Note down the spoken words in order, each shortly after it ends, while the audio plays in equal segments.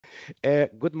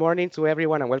Good morning to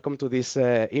everyone and welcome to this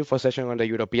info session on the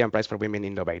European Prize for Women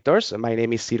Innovators. My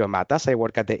name is Ciro Matas. I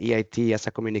work at the EIT as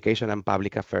a Communication and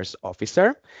Public Affairs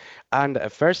Officer. And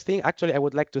first thing, actually, I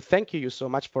would like to thank you so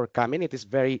much for coming. It is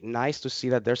very nice to see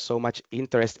that there's so much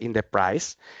interest in the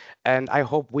prize. And I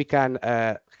hope we can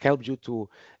help you to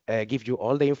give you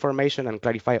all the information and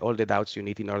clarify all the doubts you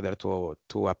need in order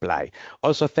to apply.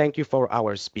 Also, thank you for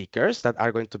our speakers that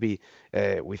are going to be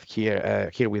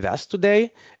here with us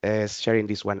today, sharing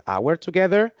this 1 hour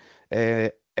together.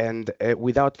 And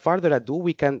without further ado,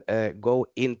 we can go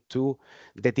into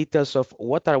the details of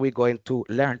what are we going to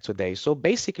learn today. So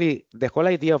basically, the whole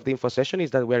idea of the info session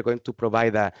is that we are going to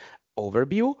provide a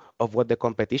overview of what the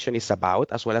competition is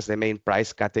about, as well as the main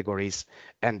prize categories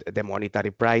and the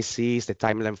monetary prizes, the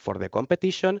timeline for the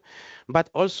competition. But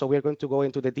also we are going to go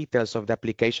into the details of the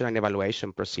application and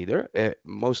evaluation procedure.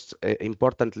 Most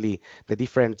importantly, the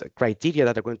different criteria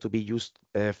that are going to be used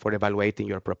for evaluating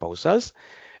your proposals.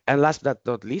 And last but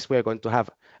not least, we are going to have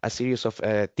a series of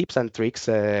tips and tricks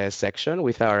section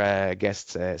with our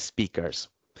guest speakers.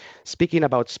 Speaking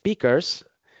about speakers,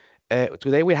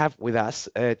 today we have with us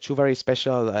two very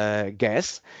special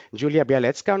guests. Julia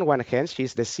Bialecka on one hand,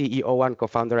 she's the CEO and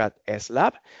co-founder at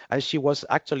SLab, and she was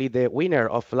actually the winner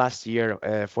of last year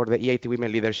for the EIT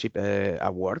Women Leadership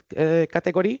Award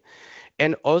category.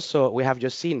 And also we have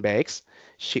Josine Bakes.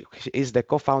 She is the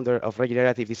co-founder of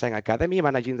Regenerative Design Academy,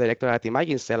 managing director at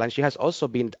ImagineCell, and she has also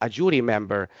been a jury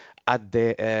member at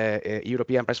the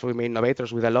European Prize for Women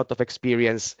Innovators with a lot of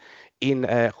experience in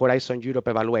Horizon Europe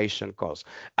evaluation calls.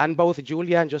 And both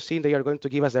Julia and Josine, they are going to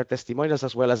give us their testimonials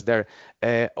as well as their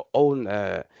own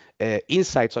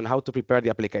insights on how to prepare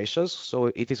the applications. So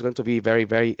it is going to be very,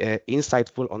 very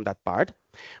insightful on that part.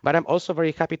 But I'm also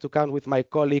very happy to count with my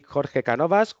colleague Jorge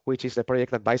Canovas, which is the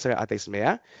project advisor at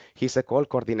ISMEA. He's a call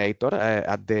coordinator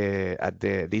at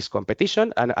this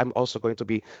competition, and I'm also going to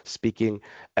be speaking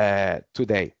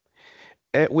today.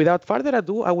 Without further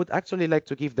ado, I would actually like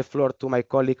to give the floor to my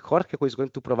colleague Jorge, who is going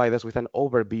to provide us with an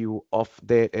overview of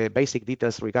the basic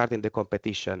details regarding the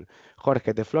competition.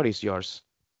 Jorge, the floor is yours.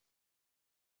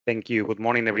 Thank you. Good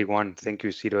morning, everyone. Thank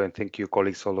you, Ciro, and thank you,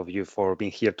 colleagues, all of you, for being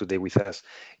here today with us.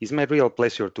 It's my real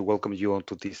pleasure to welcome you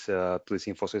onto this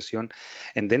info session,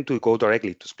 and then to go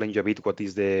directly to explain you a bit what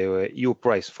is the EU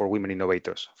Prize for Women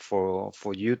Innovators. For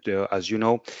you, as you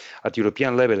know, at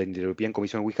European level in the European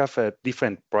Commission, we have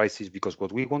different prizes because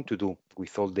what we want to do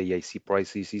with all the EIC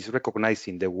prizes is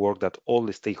recognizing the work that all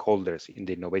the stakeholders in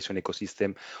the innovation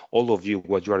ecosystem, all of you,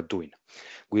 what you are doing.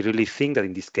 We really think that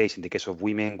in this case, in the case of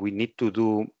women, we need to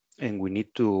do and we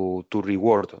need to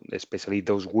reward especially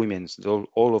those women,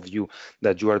 all of you,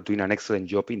 that you are doing an excellent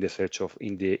job in the search of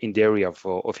in the area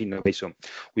of innovation.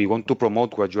 We want to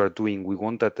promote what you are doing. We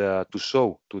want that to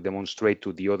show, to demonstrate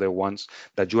to the other ones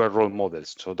that you are role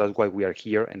models. So that's why we are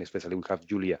here, and especially we have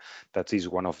Julia, that is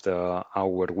one of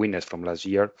our winners from last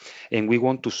year, and we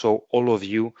want to show all of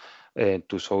you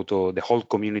to show to the whole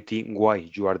community why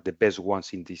you are the best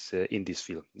ones in this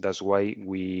field. That's why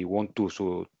we want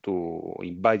to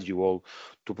invite you all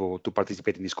to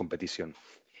participate in this competition.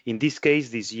 In this case,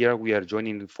 this year we are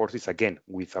joining forces again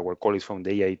with our colleagues from the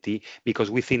EIT because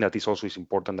we think that it's also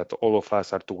important that all of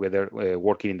us are together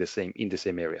working in the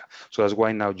same area. So that's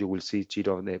why now you will see,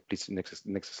 Chiro, please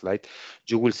next slide.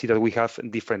 You will see that we have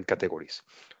different categories.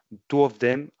 Two of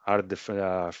them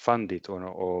are funded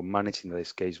or managed in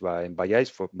this case by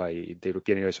ICE, by the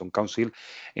European Innovation Council,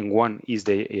 and one is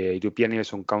the European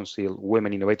Innovation Council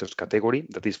Women Innovators category,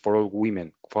 that is for all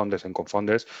women founders and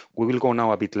co-founders. We will go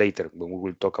now a bit later when we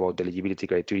will talk about the eligibility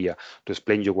criteria to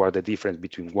explain you what the difference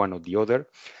between one or the other.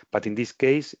 But in this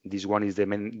case, this one is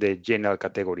the general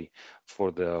category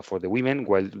for the women,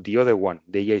 while the other one,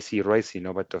 the EIC Rise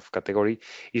Innovative category,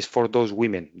 is for those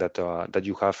women that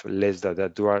you have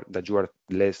that you are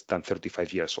less than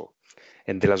 35 years old.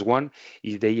 And the last one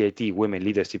is the EIT Women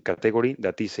Leadership category.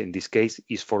 That is, in this case,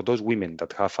 is for those women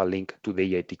that have a link to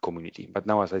the EIT community. But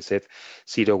now, as I said,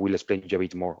 Ciro will explain you a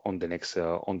bit more on the next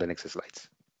slides.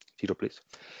 Ciro, please.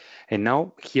 And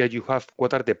now here you have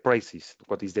what are the prizes,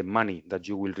 what is the money that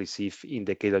you will receive in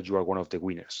the case that you are one of the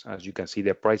winners. As you can see,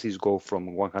 the prizes go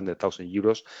from 100,000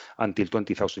 euros until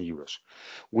 20,000 euros.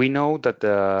 We know that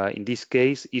in this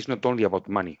case, it's not only about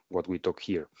money, what we talk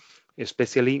here.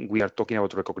 Especially, we are talking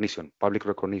about recognition, public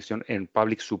recognition and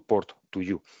public support to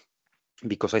you.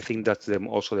 because I think that's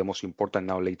also the most important.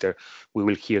 Now later we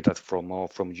will hear that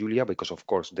from Julia, because of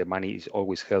course the money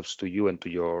always helps to you and to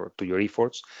your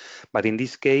efforts. But in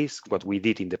this case, what we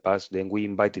did in the past, then we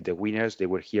invited the winners. They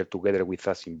were here together with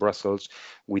us in Brussels,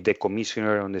 with the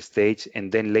commissioner on the stage,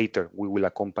 and then later we will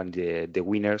accompany the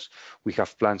winners. We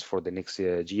have plans for the next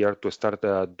year to start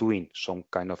doing some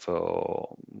kind of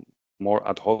more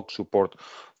ad hoc support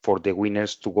for the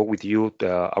winners, to go with you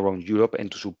around Europe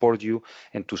and to support you,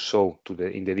 and to show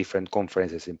in the different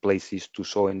conferences and places, to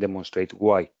show and demonstrate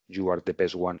why you are the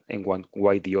best one, and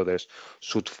why the others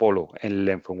should follow and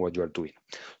learn from what you are doing.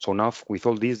 So now with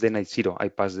all this, then I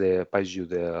pass you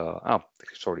the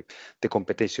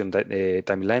competition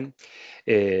timeline.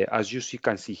 As you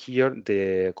can see here,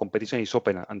 the competition is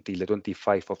open until the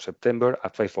 25th of September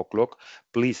at 5 o'clock.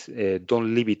 Please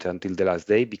don't leave it until the last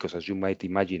day, because as you might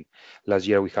imagine, last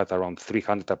year we had around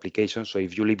 300 applications. So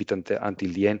if you leave it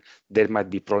until the end, there might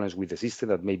be problems with the system,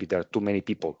 that maybe there are too many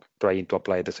people trying to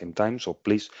apply at the same time. So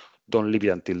please don't leave it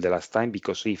until the last time,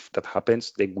 because if that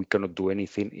happens, then we cannot do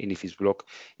anything. And if it's blocked,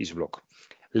 it's blocked.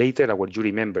 Later, our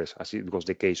jury members, as it was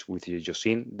the case with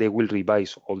Josine, they will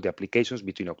revise all the applications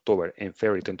between October and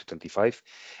February 2025.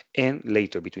 And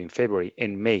later, between February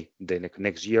and May the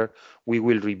next year, we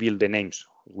will reveal the names.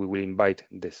 We will invite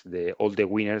all the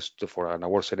winners for an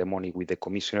award ceremony with the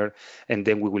commissioner, and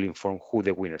then we will inform who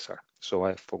the winners are.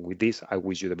 So with this, I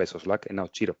wish you the best of luck. And now,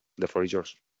 Chiro, the floor is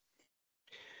yours.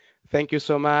 Thank you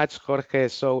so much, Jorge.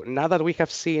 So now that we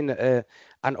have seen an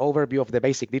overview of the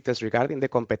basic details regarding the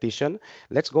competition,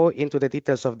 let's go into the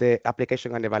details of the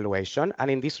application and evaluation. And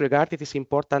in this regard, it is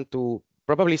important to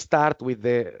probably start with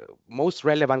the most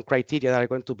relevant criteria that are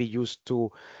going to be used to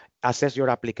assess your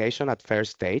application at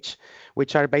first stage,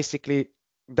 which are basically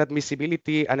the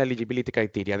admissibility and eligibility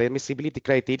criteria. The admissibility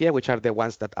criteria, which are the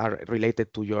ones that are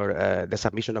related to your the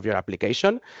submission of your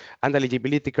application, and the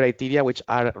eligibility criteria, which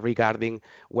are regarding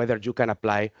whether you can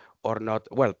apply or not,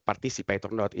 well, participate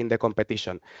or not in the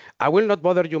competition. I will not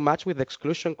bother you much with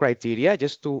exclusion criteria,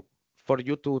 just for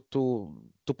you to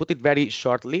put it very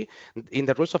shortly. In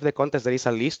the rules of the contest, there is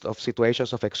a list of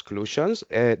situations of exclusions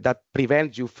that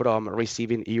prevent you from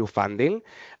receiving EU funding.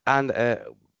 And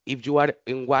if you are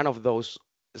in one of those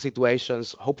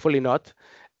situations, hopefully not,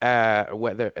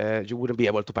 whether you wouldn't be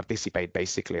able to participate,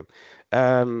 basically.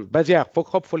 But yeah,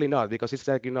 hopefully not, because it's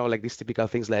like, like these typical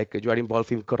things like you are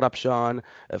involved in corruption,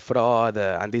 fraud,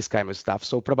 and this kind of stuff.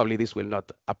 So probably this will not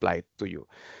apply to you.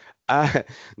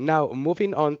 Now,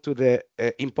 moving on to the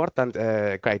important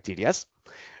criteria.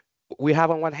 We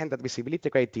have on one hand admissibility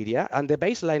criteria, and the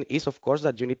baseline is, of course,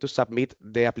 that you need to submit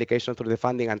the application through the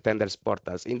funding and tenders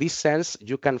portals. In this sense,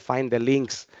 you can find the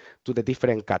links to the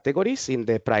different categories in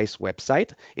the prize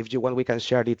website. If you want, we can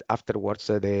share it afterwards,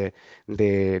 the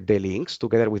links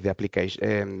together with the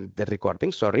application, the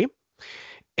recording, sorry.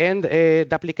 And the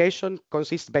application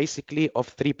consists basically of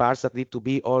three parts that need to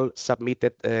be all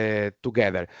submitted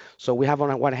together. So we have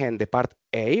on one hand the part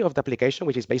A of the application,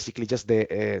 which is basically just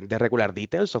the regular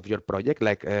details of your project,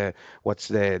 like what's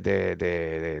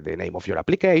the name of your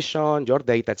application, your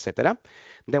data, etc.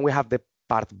 Then we have the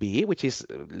part B, which is,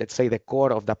 let's say, the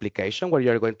core of the application, where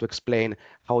you're going to explain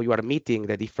how you are meeting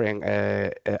the different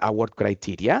award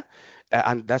criteria.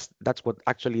 And that's what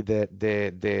actually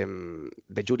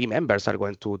the jury members are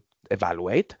going to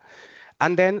evaluate.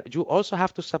 And then you also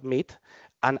have to submit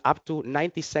an up to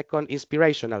 90-second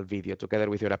inspirational video together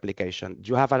with your application.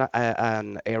 You have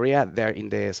an area there in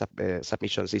the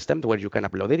submission system where you can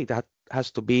upload it. It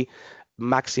has to be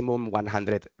maximum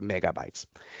 100 megabytes.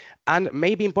 And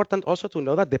maybe important also to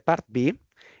know that the part B,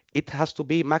 it has to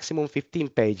be maximum 15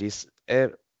 pages.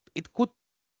 It could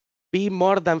be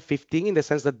more than 15 in the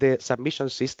sense that the submission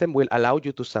system will allow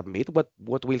you to submit.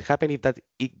 What will happen is that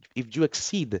if you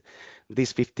exceed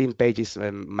these 15 pages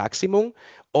maximum,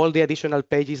 all the additional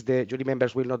pages, the jury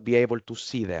members will not be able to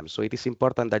see them. So it is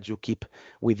important that you keep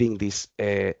within this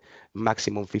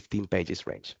maximum 15 pages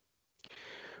range.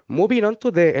 Moving on to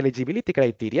the eligibility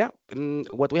criteria,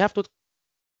 what we have to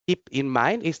keep in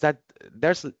mind is that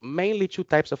there's mainly two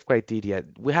types of criteria.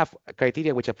 We have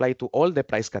criteria which apply to all the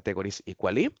price categories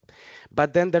equally,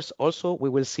 but then there's also, we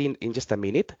will see in just a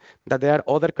minute, that there are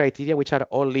other criteria which are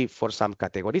only for some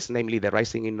categories, namely the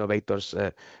Rising Innovators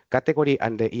category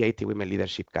and the EIT Women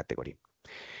Leadership category.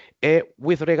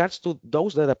 With regards to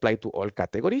those that apply to all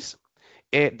categories,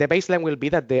 the baseline will be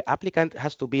that the applicant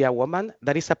has to be a woman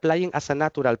that is applying as a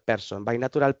natural person. By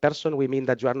natural person, we mean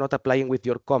that you are not applying with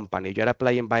your company, you are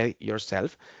applying by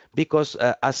yourself, because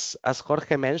as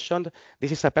Jorge mentioned,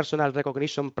 this is a personal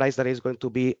recognition prize that is going to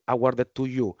be awarded to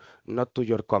you, not to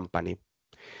your company.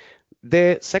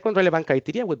 The second relevant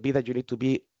criteria would be that you need to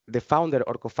be the founder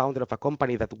or co-founder of a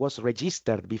company that was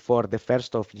registered before the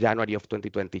 1st of January of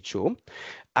 2022.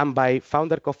 And by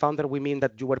founder, co-founder, we mean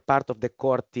that you were part of the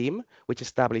core team which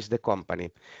established the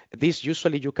company. This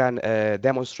usually you can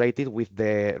demonstrate it with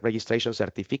the registration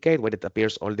certificate, where it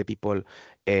appears all the people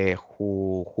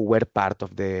who were part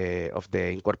of the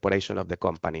incorporation of the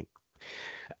company.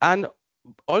 And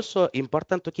also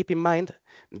important to keep in mind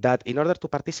that in order to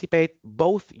participate,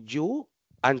 both you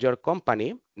and your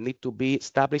company need to be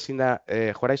established in a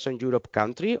Horizon Europe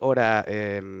country or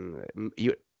a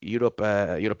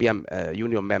European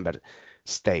Union member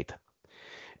state.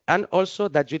 And also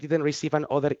that you didn't receive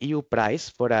another EU prize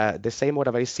for the same or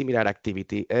a very similar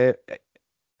activity.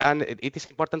 And it is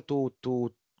important to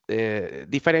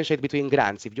differentiate between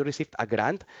grants. If you received a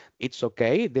grant, it's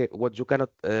okay.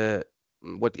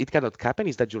 What it cannot happen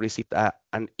is that you received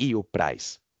an EU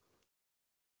prize.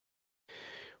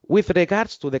 With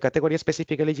regards to the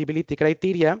category-specific eligibility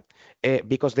criteria,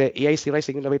 because the EIC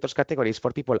Rising Innovators category is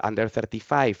for people under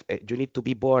 35, you need to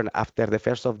be born after the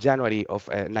 1st of January of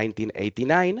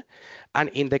 1989. And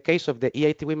in the case of the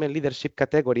EIT Women Leadership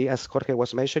category, as Jorge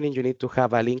was mentioning, you need to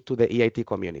have a link to the EIT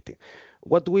community.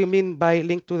 What do we mean by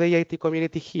link to the EIT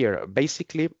community here?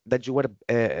 Basically, that you were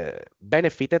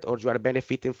benefited or you are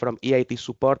benefiting from EIT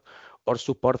support or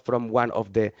support from one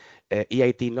of the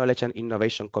EIT knowledge and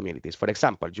innovation communities. For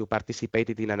example, you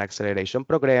participated in an acceleration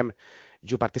program,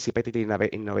 you participated in an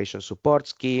innovation support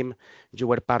scheme, you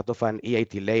were part of an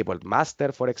EIT labeled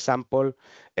master, for example.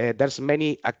 There's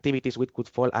many activities which could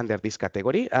fall under this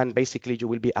category, and basically you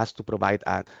will be asked to provide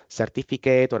a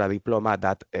certificate or a diploma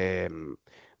that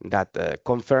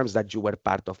confirms that you were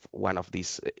part of one of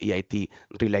these EIT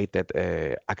related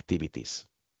activities.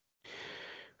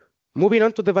 Moving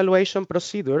on to the evaluation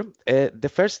procedure, the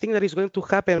first thing that is going to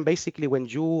happen basically when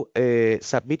you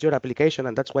submit your application,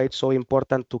 and that's why it's so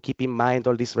important to keep in mind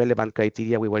all these relevant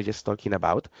criteria we were just talking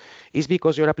about, is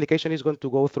because your application is going to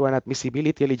go through an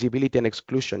admissibility, eligibility, and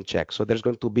exclusion check. So there's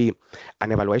going to be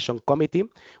an evaluation committee,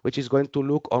 which is going to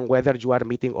look on whether you are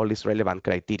meeting all these relevant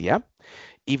criteria.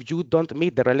 If you don't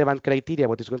meet the relevant criteria,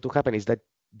 what is going to happen is that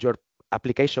your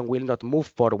application will not move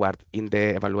forward in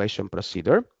the evaluation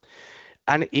procedure.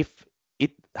 And if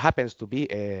it happens to be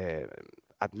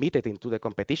admitted into the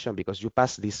competition because you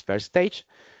pass this first stage,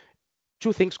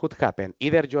 two things could happen.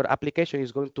 Either your application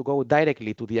is going to go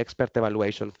directly to the expert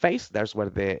evaluation phase. That's where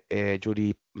the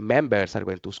jury members are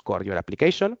going to score your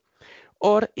application.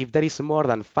 Or if there is more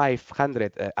than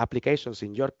 500 applications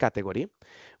in your category,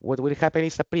 what will happen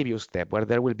is a preview step where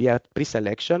there will be a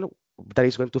pre-selection that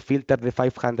is going to filter the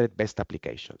 500 best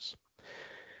applications.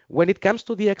 When it comes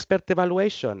to the expert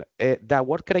evaluation, the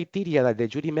award criteria that the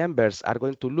jury members are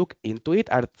going to look into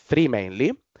it are three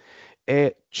mainly.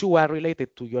 Two are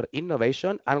related to your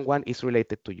innovation and one is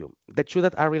related to you. The two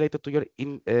that are related to your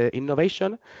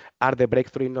innovation are the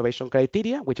breakthrough innovation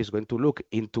criteria, which is going to look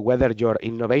into whether your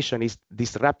innovation is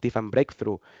disruptive and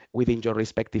breakthrough within your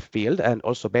respective field and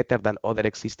also better than other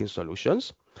existing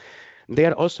solutions. They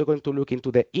are also going to look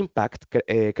into the impact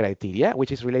criteria,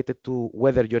 which is related to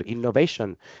whether your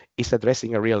innovation is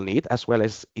addressing a real need as well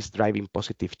as is driving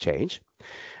positive change.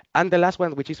 And the last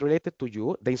one, which is related to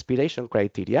you, the inspiration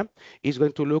criteria, is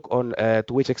going to look on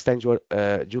to which extent you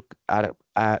are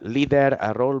a leader,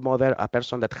 a role model, a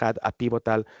person that had a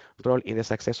pivotal role in the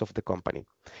success of the company.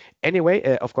 Anyway,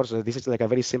 of course, this is like a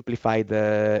very simplified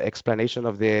explanation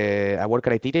of the award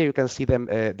criteria. You can see them,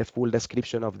 the full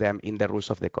description of them in the rules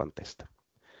of the contest.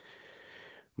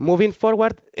 Moving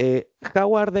forward,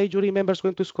 how are the jury members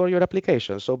going to score your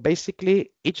application? So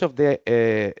basically, each of the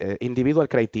individual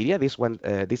criteria, these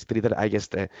three that I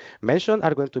just mentioned,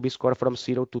 are going to be scored from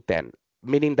 0 to 10,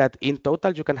 meaning that in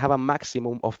total, you can have a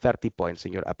maximum of 30 points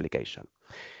in your application.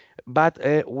 But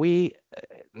we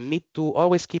need to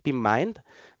always keep in mind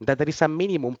that there is a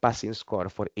minimum passing score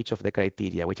for each of the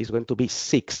criteria, which is going to be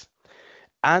 6,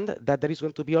 and that there is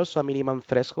going to be also a minimum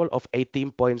threshold of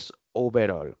 18 points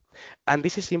overall. And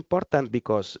this is important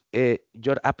because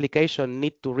your application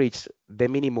need to reach the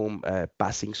minimum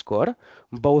passing score,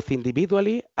 both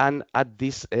individually and at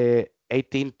this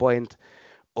 18-point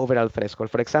overall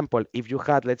threshold. For example, if you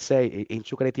had, let's say, in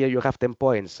two criteria, you have 10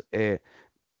 points,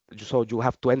 so you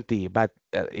have 20, but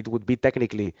it would be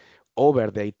technically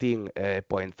over the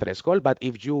 18-point threshold. But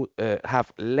if you have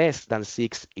less than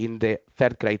 6 in the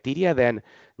third criteria, then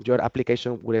your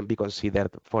application wouldn't be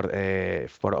considered for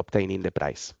obtaining the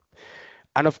prize.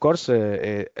 And of course,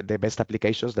 the best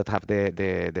applications that have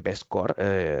the best score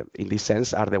in this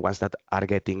sense are the ones that are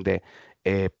getting the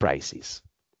prizes.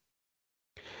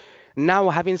 Now,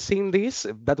 having seen this,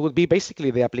 that would be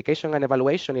basically the application and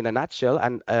evaluation in a nutshell,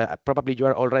 and probably you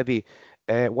are already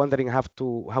wondering how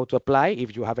to apply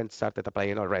if you haven't started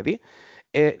applying already,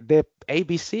 the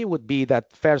ABC would be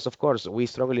that first, of course, we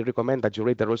strongly recommend that you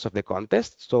read the rules of the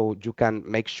contest so you can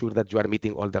make sure that you are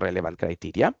meeting all the relevant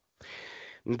criteria.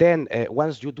 Then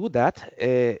once you do that,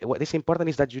 what is important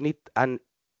is that you need an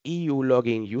EU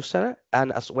login user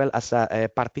and as well as a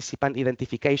participant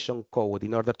identification code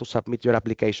in order to submit your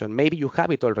application. Maybe you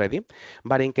have it already,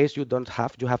 but in case you don't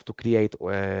have, you have to create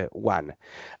one.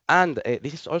 And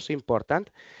this is also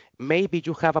important. Maybe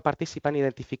you have a participant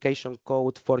identification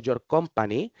code for your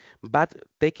company, but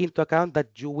take into account that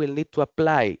you will need to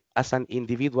apply as an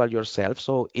individual yourself.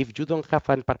 So if you don't have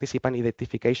a participant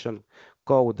identification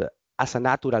code as a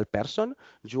natural person,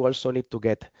 you also need to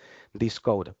get this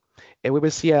code. And we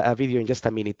will see a video in just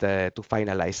a minute to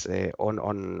finalize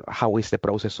on how is the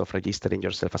process of registering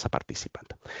yourself as a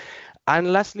participant.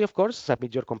 And lastly, of course,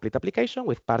 submit your complete application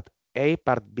with part A,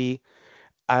 part B,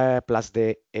 plus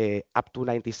the up to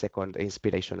 90-second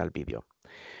inspirational video.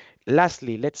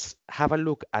 Lastly, let's have a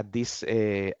look at this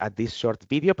short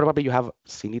video. Probably you have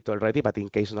seen it already, but in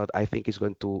case not, I think it's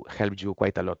going to help you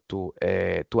quite a lot to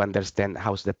understand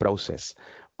how's the process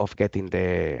of getting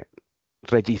the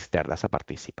registered as a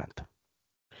participant.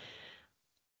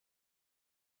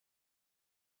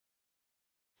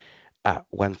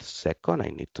 One second, I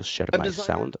need to share my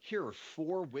sound.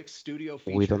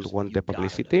 We don't want the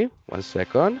publicity. One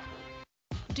second.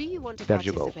 Do you want to There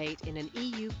you go. participate in an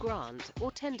EU grant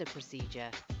or tender procedure?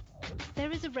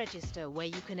 There is a register where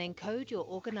you can encode your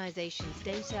organization's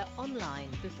data online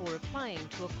before applying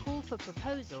to a call for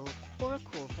proposal or a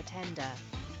call for tender.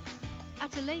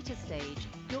 At a later stage,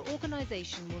 your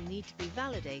organization will need to be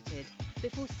validated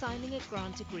before signing a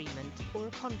grant agreement or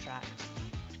a contract.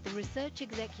 The Research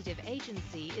Executive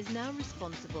Agency is now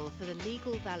responsible for the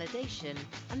legal validation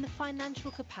and the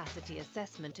financial capacity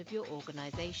assessment of your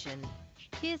organization.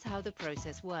 Here's how the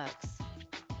process works.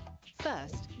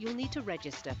 First, you'll need to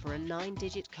register for a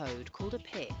 9-digit code called a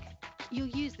PIC. You'll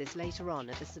use this later on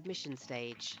at the submission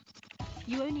stage.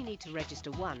 You only need to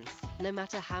register once, no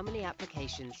matter how many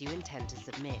applications you intend to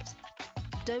submit.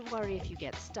 Don't worry if you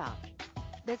get stuck.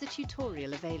 There's a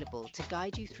tutorial available to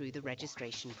guide you through the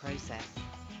registration process.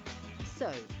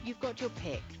 So, you've got your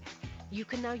PIC. You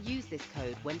can now use this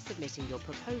code when submitting your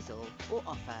proposal or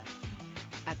offer.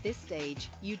 At this stage,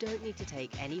 you don't need to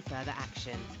take any further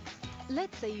action.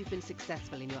 Let's say you've been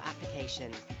successful in your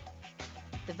application.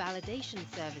 The validation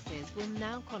services will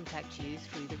now contact you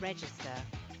through the register.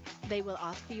 They will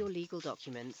ask for your legal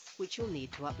documents, which you'll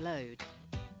need to upload.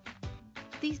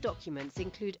 These documents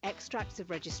include extracts of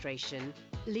registration,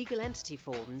 legal entity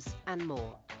forms, and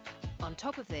more. On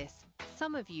top of this,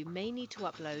 some of you may need to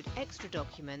upload extra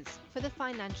documents for the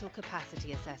financial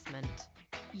capacity assessment.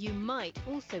 You might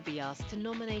also be asked to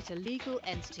nominate a legal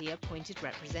entity appointed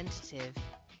representative.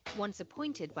 Once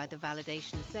appointed by the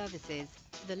validation services,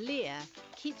 the LEA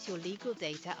keeps your legal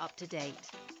data up to date.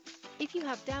 If you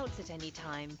have doubts at any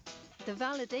time, the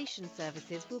validation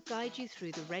services will guide you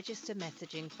through the register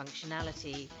messaging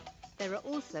functionality. There are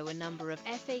also a number of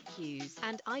FAQs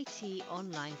and IT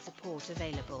online support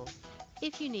available.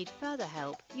 If you need further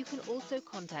help, you can also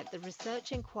contact the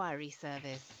Research Inquiry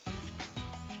Service.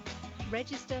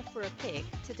 Register for a PIC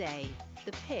today.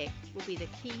 The PIC will be the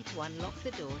key to unlock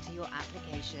the door to your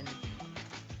application.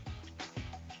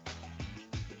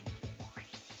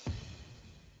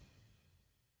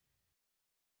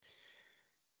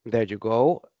 There you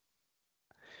go.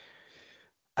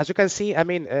 As you can see, I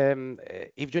mean,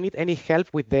 if you need any help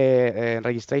with the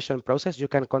registration process, you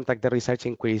can contact the Research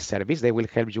Inquiry Service. They will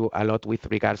help you a lot with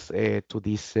regards to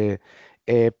this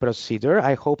procedure.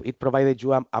 I hope it provided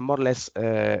you a more or less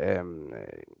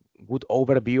good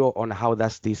overview on how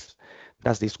does this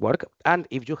work. And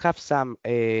if you have some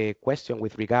question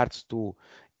with regards to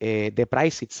the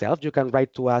price itself, you can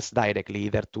write to us directly,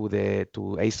 either to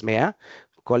ACEMEA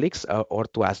colleagues or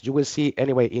to us. You will see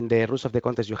anyway in the rules of the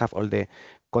contest, you have all the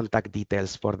contact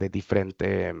details for the different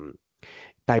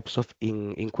types of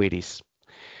inquiries.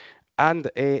 And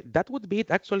that would be it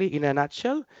actually in a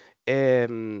nutshell.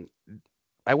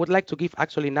 I would like to give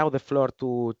actually now the floor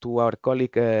to our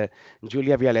colleague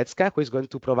Julia Bialecka, who is going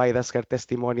to provide us her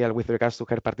testimonial with regards to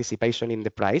her participation in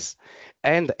the prize.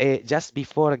 And just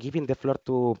before giving the floor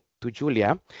to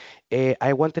Julia,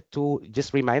 I wanted to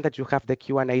just remind that you have the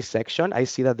Q&A section. I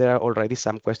see that there are already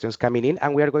some questions coming in,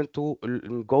 and we are going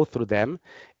to go through them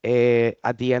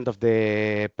at the end of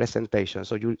the presentation.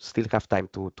 So you still have time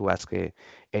to ask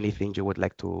anything you would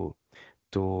like to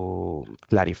to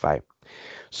clarify.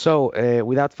 So,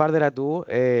 without further ado,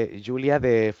 Julia,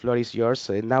 the floor is yours.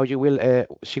 Now she will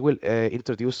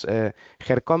introduce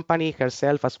her company,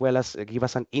 herself, as well as give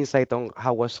us an insight on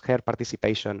how was her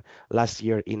participation last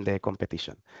year in the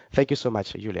competition. Thank you so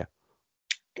much, Julia.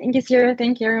 Thank you, Ciro.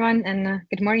 Thank you, everyone, and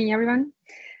good morning, everyone.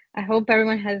 I hope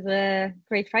everyone has a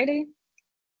great Friday.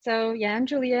 So yeah, I'm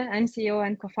Julia. I'm CEO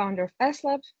and co-founder of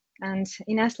SLab, and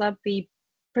in SLab we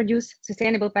produce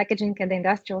sustainable packaging at the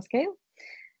industrial scale.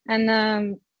 And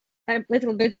a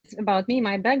little bit about me,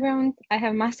 my background. I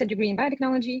have a master's degree in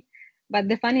biotechnology, but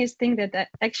the funniest thing that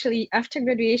actually after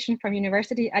graduation from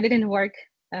university, I didn't work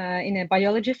in a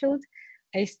biology field.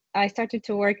 I started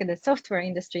to work in the software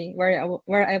industry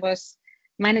where I was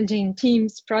managing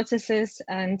teams, processes,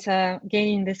 and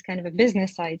gaining this kind of a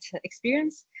business side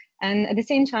experience. And at the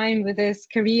same time, with this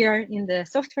career in the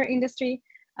software industry,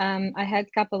 I had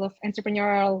a couple of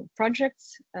entrepreneurial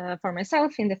projects for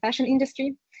myself in the fashion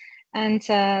industry. And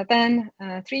then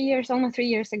almost 3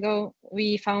 years ago,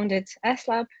 we founded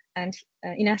SLab. And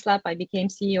in SLab, I became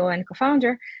CEO and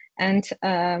co-founder. And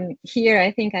here,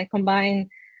 I think I combine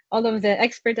all of the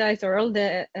expertise or all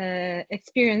the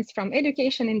experience from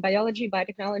education in biology,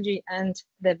 biotechnology, and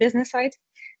the business side.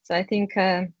 So I think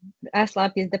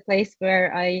SLab is the place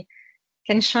where I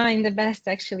can shine the best,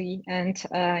 actually, and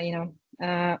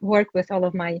work with all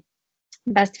of my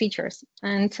best features.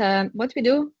 And what we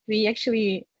do, we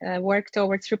actually work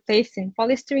towards replacing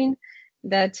polystyrene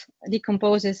that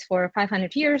decomposes for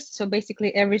 500 years. So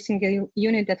basically every single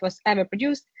unit that was ever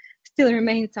produced still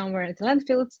remains somewhere at the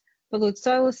landfills, pollute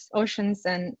soils, oceans,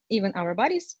 and even our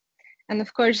bodies. And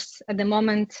of course, at the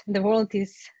moment, the world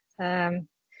is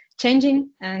changing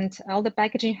and all the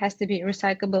packaging has to be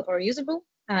recyclable or usable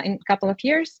in a couple of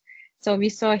years. So we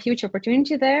saw a huge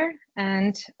opportunity there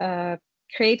and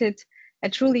created a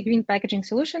truly green packaging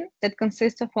solution that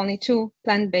consists of only two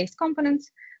plant-based components.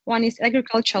 One is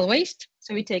agricultural waste,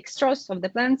 so we take straws of the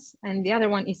plants, and the other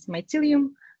one is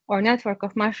mycelium, or network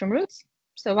of mushroom roots.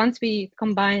 So once we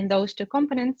combine those two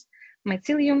components,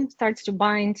 mycelium starts to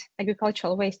bind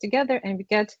agricultural waste together, and we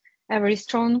get a very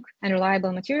strong and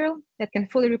reliable material that can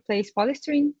fully replace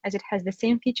polystyrene, as it has the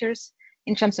same features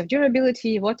in terms of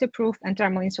durability, waterproof, and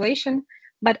thermal insulation.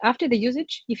 But after the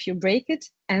usage, if you break it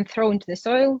and throw into the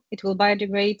soil, it will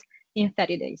biodegrade in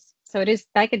 30 days. So it is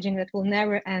packaging that will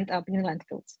never end up in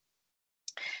landfills.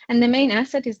 And the main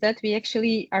asset is that we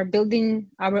actually are building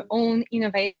our own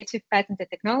innovative patented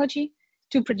technology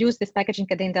to produce this packaging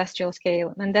at the industrial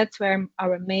scale. And that's where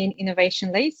our main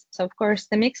innovation lays. So of course,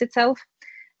 the mix itself,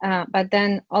 but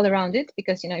then all around it,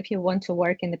 because if you want to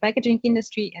work in the packaging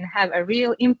industry and have a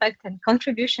real impact and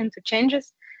contribution to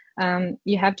changes,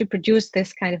 you have to produce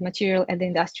this kind of material at the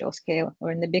industrial scale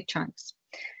or in the big chunks.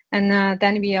 And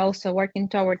then we are also working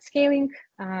towards scaling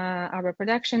our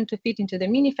production to fit into the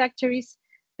mini factories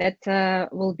that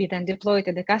will be then deployed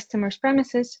at the customer's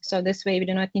premises. So this way we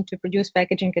do not need to produce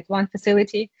packaging at one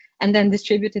facility and then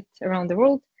distribute it around the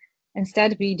world.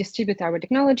 Instead, we distribute our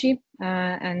technology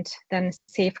and then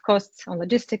save costs on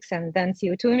logistics and then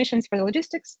CO2 emissions for the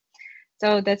logistics.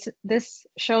 So this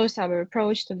shows our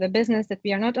approach to the business, that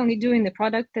we are not only doing the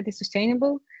product that is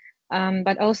sustainable,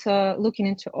 but also looking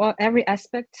into every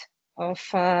aspect of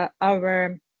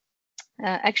our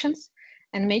actions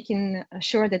and making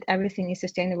sure that everything is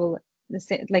sustainable,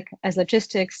 like as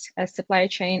logistics, as supply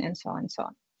chain, and so on and so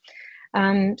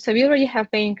on. So we already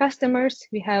have paying customers.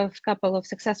 We have a couple of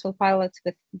successful pilots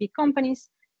with big companies,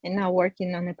 and now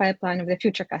working on a pipeline of the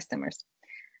future customers.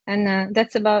 And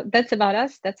that's about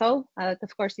us. That's all.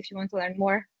 Of course, if you want to learn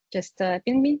more, just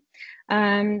ping me.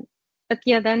 But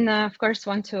yeah, then of course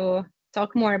want to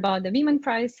talk more about the Women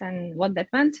Prize and what that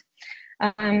meant.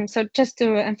 So just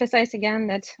to emphasize again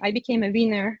that I became a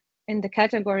winner in the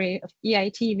category of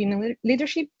EIT Women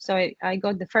Leadership. So I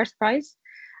got the first prize.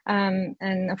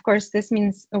 And of course, this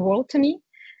means a world to me.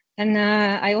 And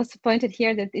I also pointed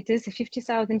here that it is a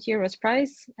 50,000 euros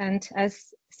prize. And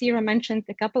as Ciro mentioned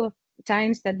a couple of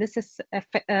times, that this is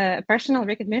a personal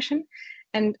recognition.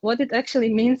 And what it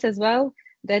actually means as well,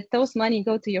 that those money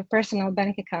go to your personal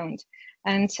bank account.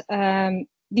 And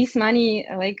this money,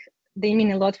 like, they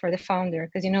mean a lot for the founder,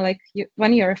 because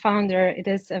when you're a founder, it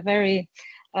is a very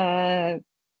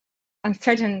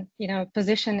uncertain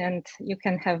position, and you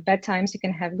can have bad times, you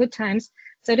can have good times.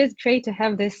 So it is great to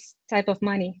have this type of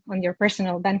money on your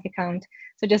personal bank account.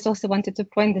 So just also wanted to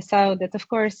point this out, that of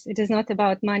course it is not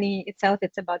about money itself,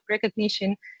 it's about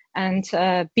recognition and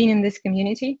being in this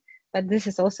community. But this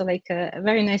is also like a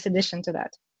very nice addition to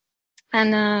that.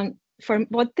 And for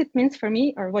what it means for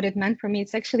me, or what it meant for me,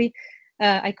 it's actually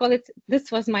I call it,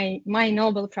 this was my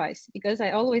Nobel Prize, because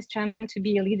I always try to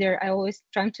be a leader. I always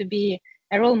try to be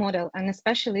a role model, and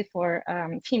especially for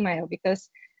female, because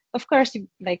of course,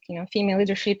 like, you know, female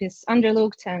leadership is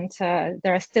underlooked, and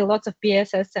there are still lots of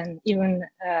BSs, and even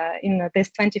in this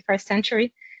 21st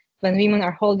century, when women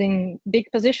are holding big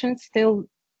positions, still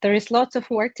there is lots of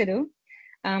work to do.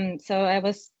 So I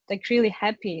was like really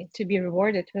happy to be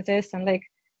rewarded with this, and like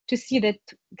to see that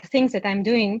the things that I'm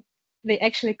doing, they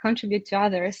actually contribute to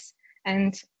others,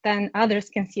 and then others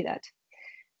can see that.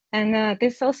 And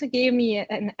this also gave me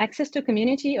an access to a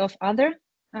community of other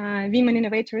women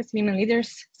innovators, women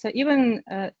leaders. So even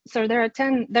so, there were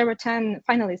 10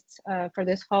 finalists for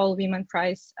this whole Women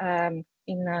Prize in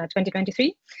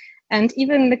 2023, and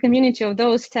even the community of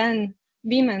those 10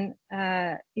 women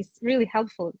is really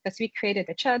helpful, because we created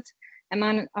a chat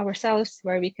among ourselves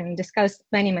where we can discuss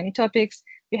many topics.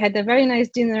 We had a very nice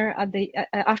dinner at the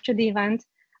after the event,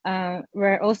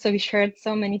 where also we shared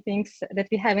so many things that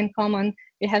we have in common.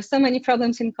 We have so many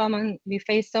problems in common. We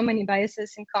face so many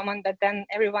biases in common, but then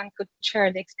everyone could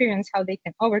share the experience, how they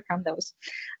can overcome those.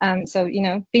 So, you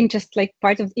know, being just like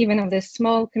part of even of this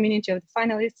small community of the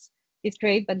finalists is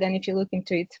great. But then if you look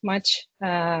into it much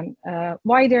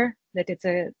wider, that it's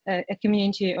a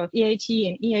community of EIT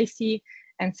and EIC,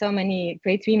 and so many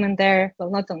great women there.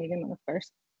 Well, not only women, of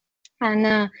course.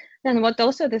 And then what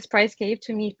also this prize gave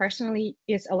to me personally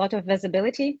is a lot of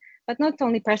visibility, but not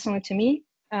only personally to me,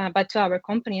 but to our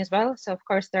company as well. So of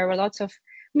course, there were lots of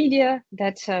media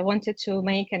that wanted to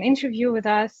make an interview with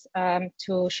us,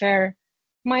 to share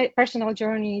my personal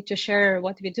journey, to share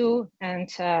what we do. And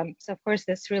so of course,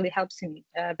 this really helps in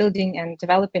building and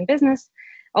developing business.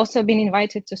 Also been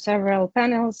invited to several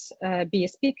panels, be a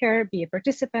speaker, be a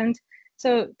participant.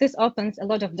 So this opens a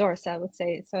lot of doors, I would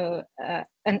say. So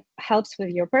and helps with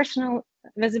your personal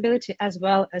visibility as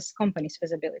well as company's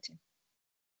visibility.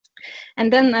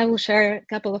 And then I will share a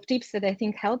couple of tips that I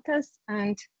think helped us.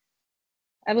 And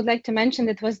I would like to mention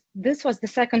that this was the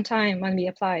second time when we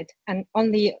applied, and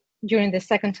only during the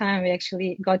second time we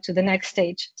actually got to the next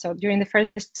stage. So during the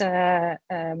first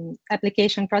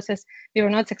application process, we were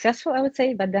not successful, I would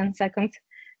say, but then second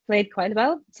played quite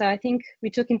well. So I think we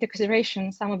took into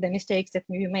consideration some of the mistakes that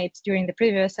we made during the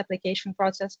previous application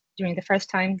process, during the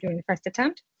first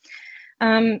attempt.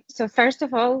 So first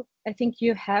of all, I think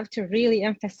you have to really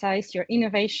emphasize your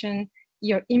innovation,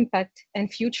 your impact,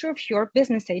 and future of your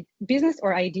business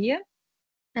or idea,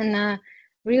 and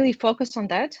really focus on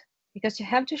that, because you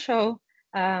have to show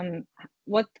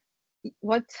what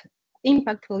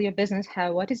impact will your business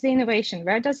have, what is the innovation,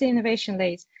 where does the innovation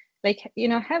lays, like, you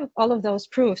know, have all of those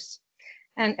proofs.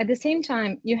 And at the same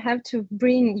time, you have to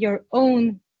bring your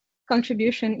own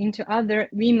contribution into other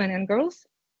women and girls.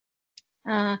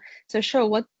 So show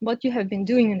what you have been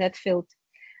doing in that field,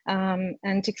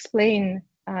 and explain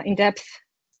in depth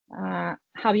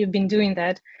how you've been doing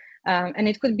that. And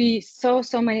it could be so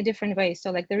many different ways. So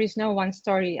like there is no one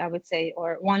story, I would say,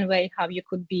 or one way how you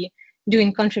could be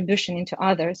doing contribution into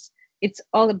others. It's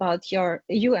all about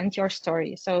you and your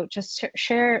story. So just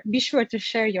be sure to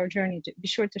share your journey, be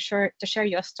sure to share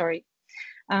your story.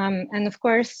 And of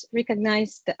course,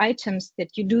 recognize the items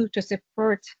that you do to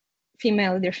support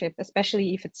female leadership,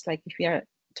 especially if it's like, if we are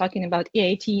talking about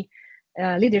EIT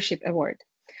Leadership Award.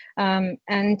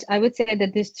 And I would say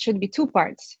that this should be two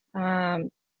parts.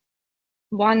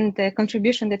 One, the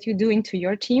contribution that you do into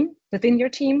your team, within your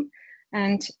team,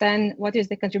 and then what is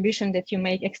the contribution that you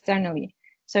make externally.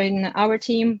 So in our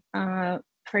team,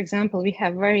 for example, we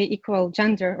have very equal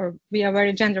gender, or we are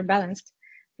very gender balanced.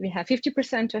 We have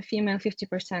 50% of female,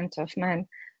 50% of men.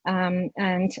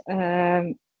 And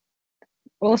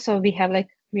also we have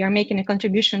we are making a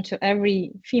contribution to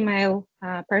every female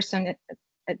person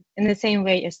in the same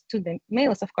way as to the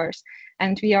males, of course.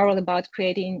 And we are all about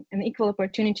creating an equal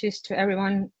opportunities to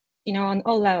everyone, you know, on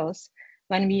all levels.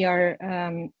 When we are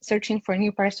searching for a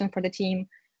new person for the team,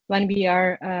 when we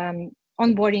are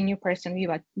onboarding new person,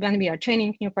 when we are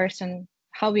training new person,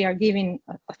 how we are giving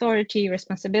authority,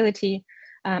 responsibility,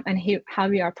 and how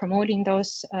we are promoting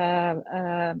those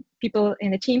people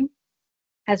in the team,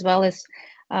 as well as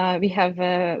we have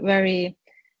a very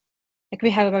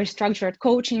structured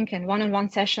coaching and one-on-one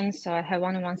sessions. So I have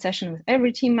one-on-one session with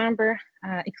every team member,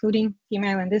 including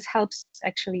female, and this helps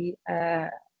actually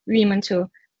women to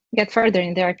get further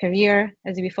in their career,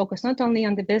 as we focus not only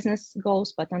on the business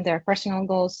goals, but on their personal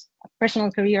goals,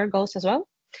 personal career goals as well.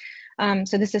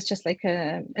 So this is just like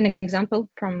an example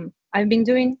from I've been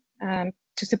doing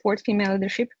to support female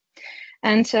leadership.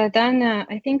 And then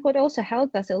I think what also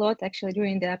helped us a lot actually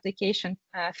during the application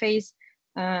phase,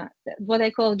 what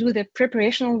I call do the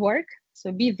preparational work.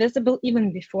 So be visible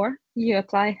even before you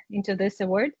apply into this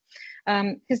award,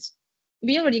 because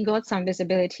we already got some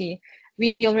visibility.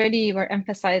 We already were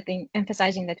emphasizing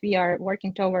that we are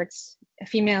working towards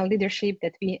female leadership,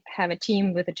 that we have a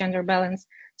team with a gender balance.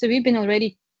 So we've been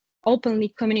already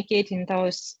openly communicating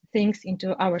those things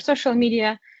into our social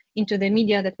media, into the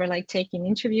media that were like taking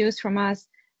interviews from us.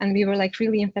 And we were like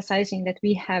really emphasizing that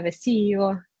we have a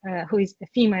CEO who is a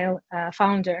female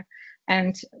founder.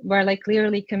 And we're like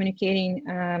clearly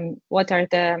communicating what are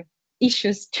the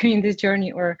issues during this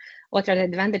journey, or what are the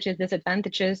advantages,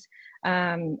 disadvantages,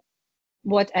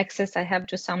 what access I have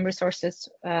to some resources,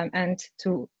 and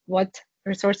to what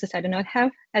resources I do not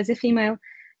have as a female.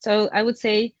 So I would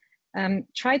say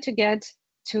try to get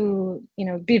to,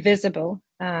 be visible,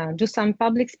 do some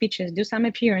public speeches, do some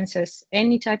appearances,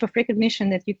 any type of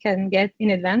recognition that you can get in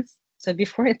advance. So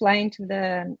before applying to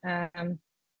the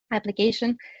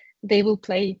application, they will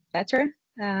play better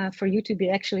for you to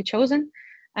be actually chosen.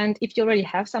 And if you already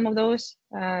have some of those,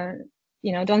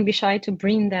 don't be shy to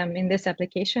bring them in this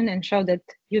application and show that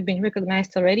you've been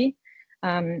recognized already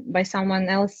by someone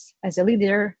else as a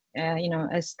leader,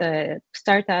 as the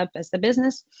startup, as the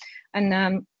business.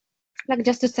 And like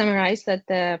just to summarize that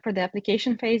for the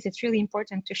application phase, it's really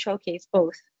important to showcase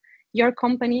both your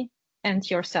company and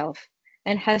yourself,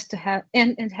 and it has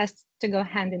to go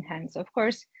hand in hand. So of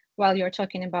course, while you're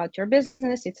talking about your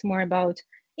business, it's more about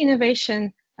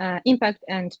innovation, impact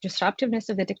and disruptiveness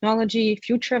of the technology,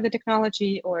 future of the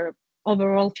technology, or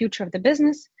overall future of the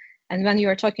business. And when you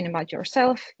are talking about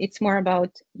yourself, it's more about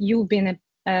you being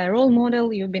a role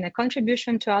model, you've been a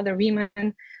contribution to other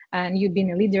women, and you've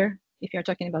been a leader if you're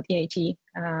talking about EIT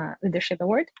Leadership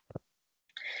Award.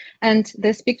 And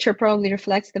this picture probably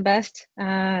reflects the best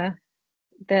how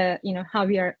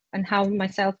we are, and how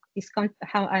myself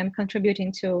how I'm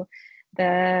contributing to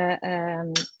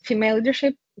the female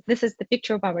leadership. This is the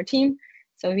picture of our team.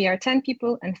 So we are 10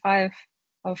 people, and 5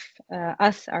 of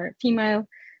us are female.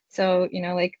 So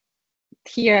like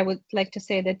here, I would like to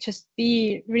say that just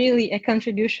be really a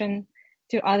contribution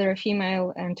to other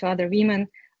female and to other women.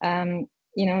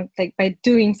 Like by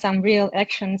doing some real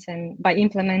actions and by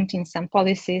implementing some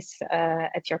policies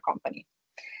at your company.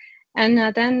 And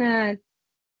then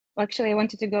actually, I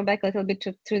wanted to go back a little bit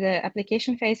to the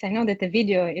application phase. I know that the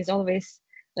video is always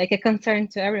like a concern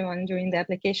to everyone during the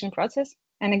application process.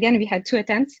 And again, we had 2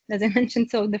 attempts, as I mentioned,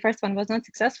 so the first one was not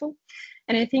successful.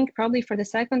 And I think probably for the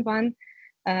second one,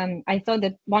 I thought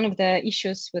that one of the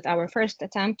issues with our first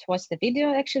attempt was the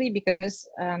video, actually, because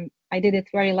I did it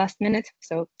very last minute.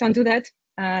 So don't do that.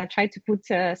 Try to put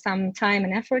some time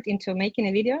and effort into making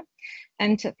a video.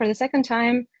 And for the second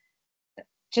time,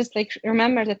 just like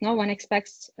remember that no one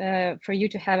expects for you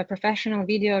to have a professional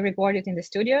video recorded in the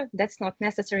studio. That's not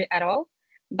necessary at all.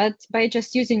 But by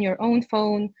just using your own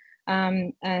phone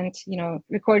and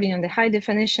recording on the high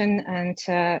definition,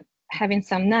 and having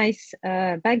some nice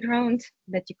background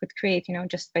that you could create,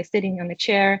 just by sitting on a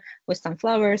chair with some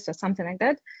flowers or something like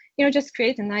that, just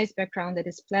create a nice background that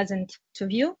is pleasant to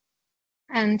view.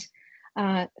 And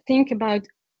think about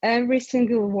every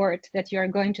single word that you are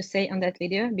going to say on that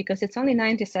video, because it's only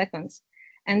 90 seconds.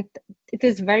 And it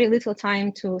is very little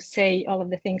time to say all of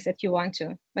the things that you want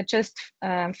to, but just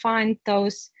find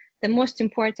the most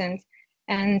important,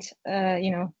 and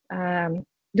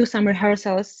do some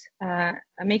rehearsals.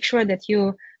 Make sure that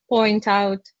you point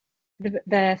out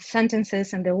the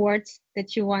sentences and the words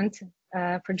that you want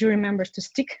for jury members to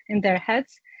stick in their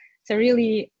heads. So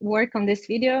really work on this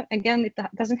video. Again, it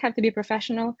doesn't have to be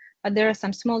professional, but there are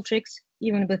some small tricks,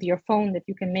 even with your phone, that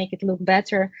you can make it look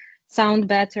better, sound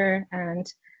better. And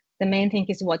the main thing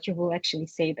is what you will actually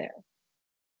say there.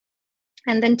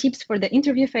 And then tips for the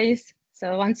interview phase.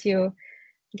 So once you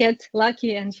get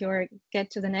lucky and you get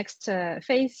to the next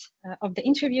phase of the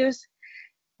interviews,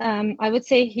 I would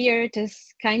say here it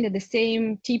is kind of the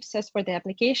same tips as for the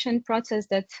application process,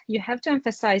 that you have to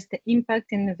emphasize the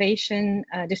impact, innovation,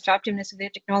 disruptiveness of the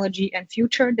technology, and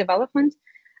future development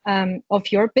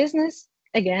of your business.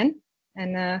 Again,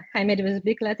 and I made it with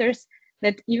big letters,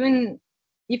 that even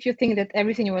if you think that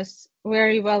everything was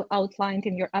very well outlined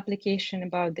in your application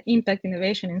about the impact,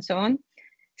 innovation, and so on,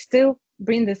 still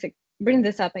bring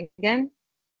this up again.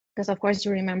 Because of course,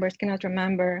 jury members cannot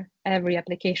remember every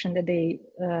application that they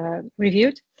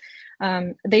reviewed.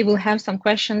 They will have some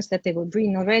questions that they will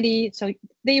bring already, so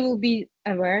they will be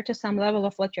aware to some level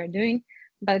of what you're doing,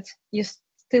 but you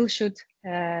still should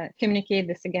communicate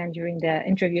this again during the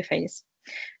interview phase.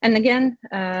 And again,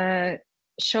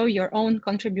 show your own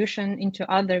contribution into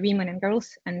other women and girls,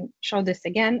 and show this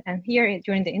again. And here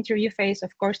during the interview phase,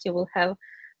 of course, you will have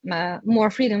more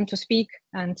freedom to speak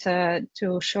and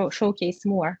to showcase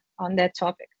more on that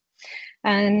topic.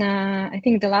 And I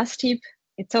think the last tip,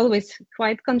 it's always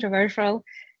quite controversial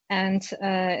and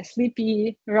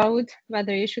sleepy road,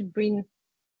 whether you should bring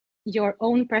your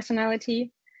own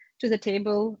personality to the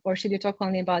table or should you talk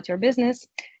only about your business.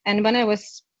 And when I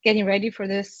was getting ready for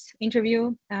this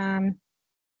interview,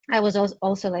 I was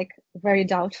also like very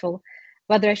doubtful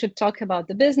whether I should talk about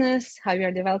the business, how we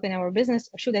are developing our business,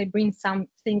 or should I bring some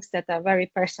things that are very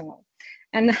personal.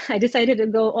 And I decided to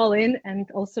go all in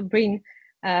and also bring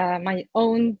my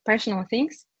own personal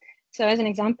things. So as an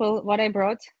example, what I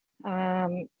brought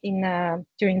during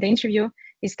the interview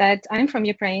is that I'm from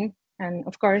Ukraine, and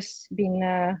of course, being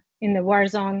in the war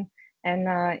zone and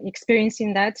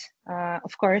experiencing that,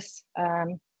 of course,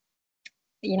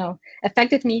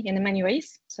 affected me in many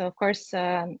ways. So of course,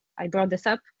 I brought this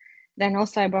up. Then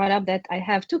also I brought up that I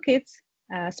have two kids,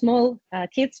 small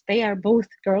kids. They are both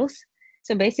girls.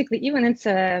 So basically, even it's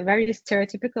a very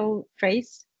stereotypical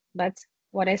phrase, but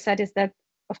what I said is that,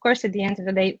 of course, at the end of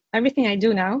the day, everything I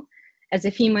do now as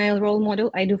a female role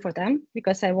model, I do for them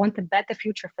because I want a better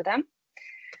future for them.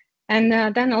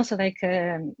 And then also like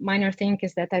a minor thing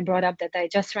is that I brought up that I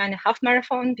just ran a half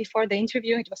marathon before the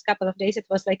interview. It was a couple of days. It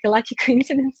was like a lucky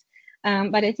coincidence.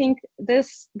 But I think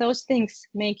those things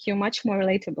make you much more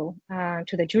relatable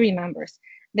to the jury members.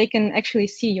 They can actually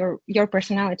see your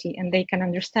personality and they can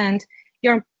understand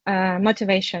your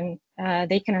motivation.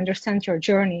 They can understand your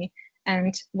journey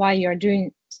and why you are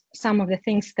doing some of the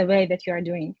things the way that you are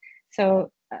doing.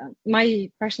 So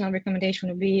my personal recommendation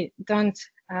would be don't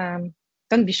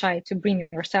be shy to bring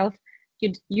yourself.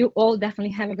 You all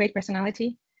definitely have a great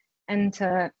personality, and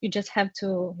you just have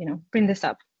to bring this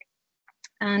up.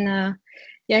 And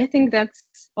yeah, I think that's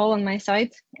all on my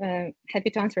side.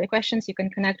 Happy to answer your questions. You can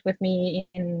connect with me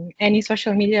in any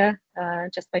social media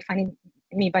just by finding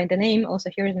me by the name. Also,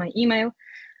 here is my email.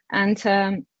 And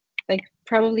like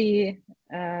probably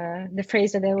the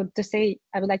phrase that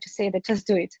I would like to say that just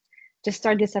do it. Just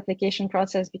start this application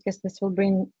process because this will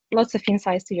bring lots of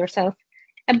insights to yourself,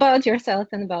 about yourself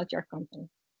and about your company.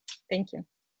 Thank you.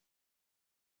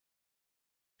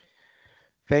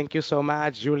 Thank you so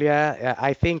much, Julia.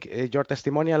 I think your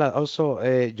testimonial and also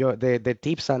the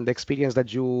tips and the experience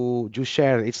that you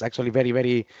share, it's actually very,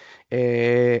 very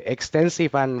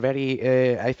extensive and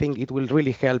very, I think it will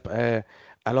really help a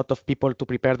lot of people to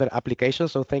prepare their application.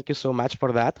 So thank you so much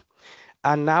for that.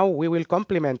 And now we will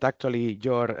complement actually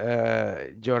your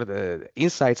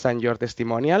insights and your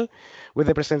testimonial with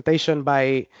a presentation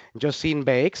by Josine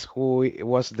Bakes, who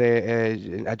was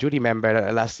a jury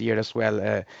member last year as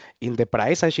well in the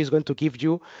prize, and she's going to give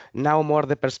you now more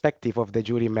the perspective of the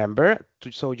jury member,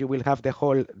 so you will have the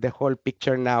whole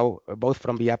picture now, both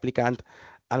from the applicant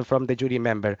and from the jury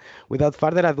member. Without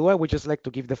further ado, I would just like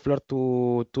to give the floor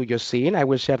to Yosin. I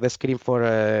will share the screen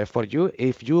for you.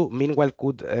 If you, meanwhile,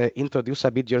 could introduce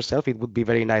a bit yourself, it would be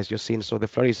very nice, Yosin. So the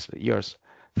floor is yours.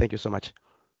 Thank you so much.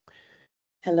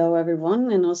 Hello,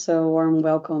 everyone, and also a warm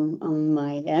welcome on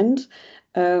my end.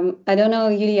 I don't know,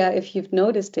 Yulia, if you've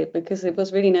noticed it, because it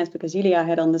was really nice because Yulia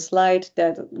had on the slide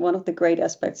that one of the great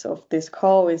aspects of this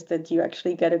call is that you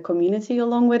actually get a community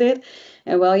along with it.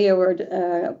 And while you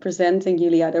were presenting,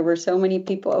 Yulia, there were so many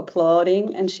people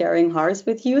applauding and sharing hearts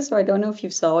with you. So I don't know if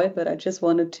you saw it, but I just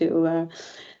wanted to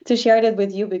share that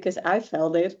with you because I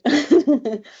felt it.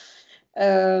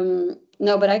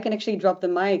 No, but I can actually drop the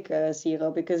mic, Ciro,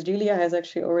 because Julia has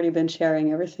actually already been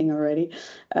sharing everything already.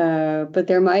 But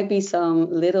there might be some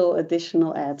little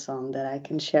additional adds on that I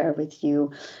can share with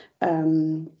you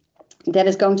that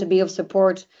is going to be of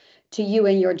support to you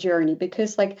in your journey.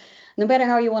 Because like, no matter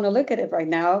how you want to look at it right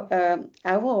now,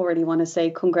 I will already want to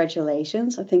say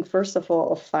congratulations. I think, first of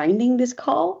all, of finding this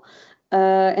call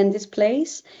and this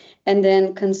place, and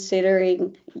then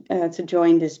considering to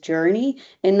join this journey.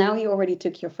 And now you already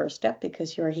took your first step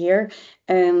because you're here.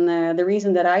 And the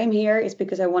reason that I am here is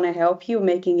because I want to help you,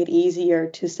 making it easier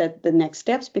to set the next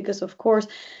steps. Because, of course,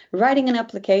 writing an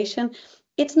application,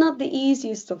 it's not the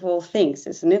easiest of all things,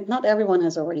 isn't it? Not everyone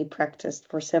has already practiced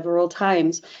for several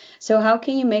times. So how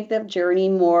can you make that journey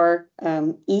more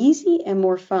easy and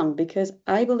more fun? Because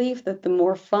I believe that the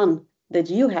more fun that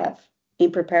you have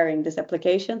in preparing this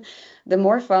application, the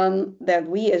more fun that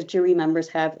we as jury members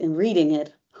have in reading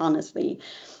it, honestly.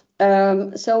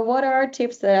 So what are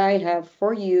tips that I have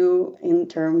for you in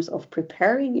terms of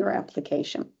preparing your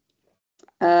application?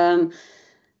 Ciro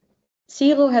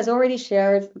has already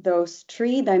shared those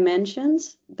 3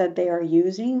 dimensions that they are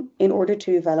using in order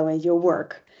to evaluate your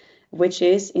work, which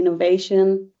is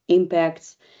innovation,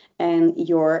 impact, and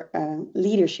your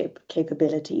leadership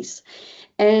capabilities.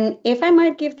 And if I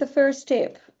might give the first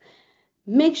tip,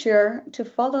 make sure to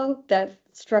follow that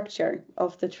structure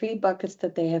of the 3 buckets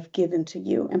that they have given to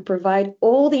you and provide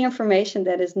all the information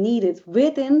that is needed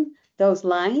within those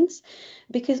lines,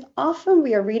 because often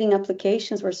we are reading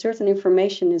applications where certain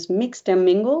information is mixed and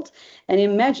mingled. And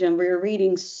imagine we're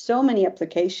reading so many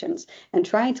applications and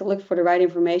trying to look for the right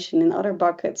information in other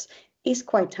buckets is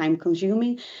quite time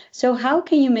consuming. So how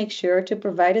can you make sure to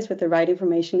provide us with the right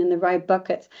information in the right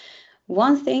bucket?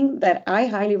 One thing that I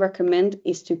highly recommend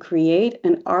is to create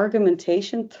an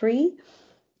argumentation tree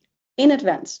in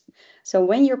advance. So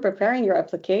when you're preparing your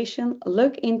application,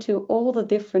 look into all the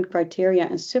different criteria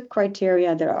and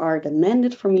sub-criteria that are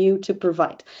demanded from you to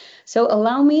provide. So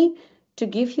allow me to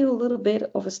give you a little bit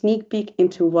of a sneak peek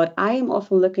into what I am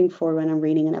often looking for when I'm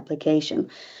reading an application.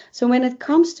 So when it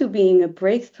comes to being a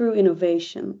breakthrough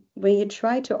innovation, when you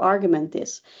try to argument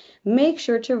this, make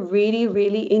sure to really,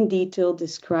 really in detail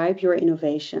describe your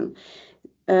innovation.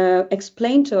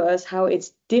 Explain to us how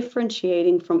it's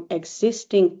differentiating from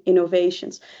existing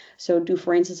innovations. So do,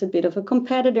 for instance, a bit of a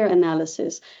competitor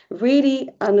analysis. Really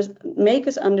make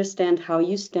us understand how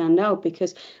you stand out,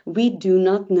 because we do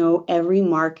not know every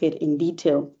market in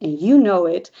detail, and you know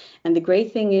it. And the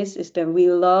great thing is that we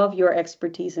love your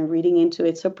expertise and reading into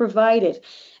it. So provide it.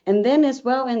 And then as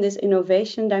well, in this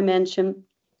innovation dimension,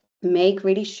 make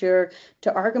really sure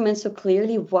to argument so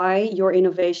clearly why your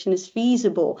innovation is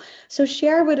feasible. So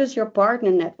share with us your partner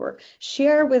network,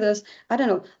 share with us, I don't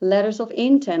know, letters of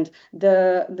intent,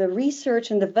 the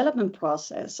research and development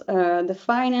process, the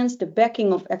finance, the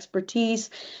backing of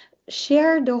expertise.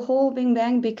 Share the whole bing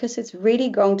bang, because it's really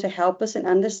going to help us in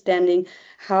understanding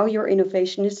how your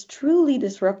innovation is truly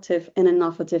disruptive and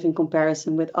innovative in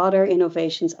comparison with other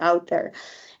innovations out there.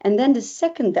 And then the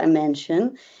second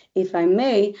dimension, if I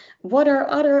may, what are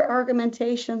other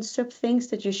argumentation sub things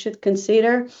that you should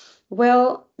consider?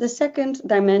 Well, the second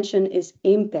dimension is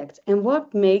impact, and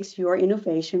what makes your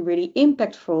innovation really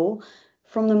impactful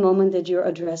from the moment that you're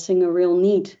addressing a real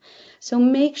need. So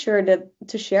make sure that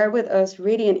to share with us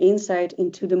really an insight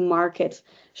into the market,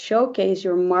 showcase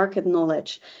your market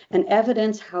knowledge, and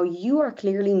evidence how you are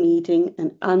clearly meeting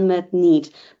an unmet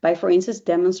need by, for instance,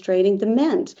 demonstrating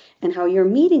demand and how you're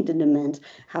meeting the demand,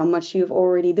 how much you've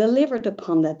already delivered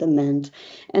upon that demand.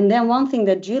 And then one thing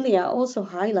that Julia also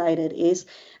highlighted is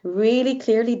really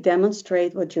clearly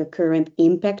demonstrate what your current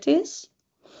impact is,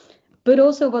 but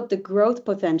also what the growth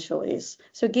potential is.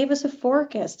 So give us a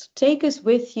forecast, take us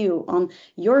with you on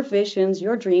your visions,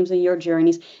 your dreams, and your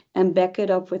journeys, and back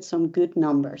it up with some good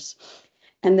numbers.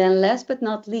 And then last but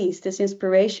not least, this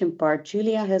inspiration part,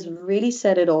 Julia has really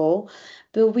said it all,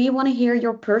 but we want to hear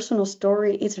your personal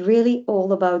story. It's really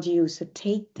all about you. So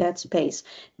take that space.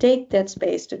 Take that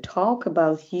space to talk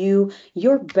about you,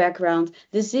 your background,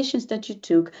 decisions that you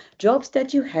took, jobs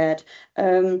that you had,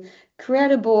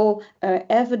 credible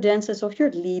evidences of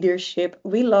your leadership.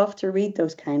 We love to read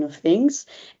those kind of things.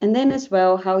 And then as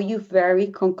well, how you very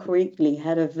concretely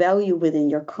had a value within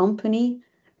your company,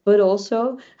 but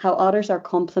also how others are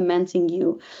complementing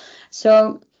you.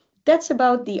 So that's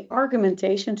about the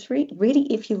argumentation tree.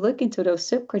 Really, if you look into those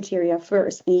sub-criteria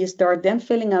first and you start then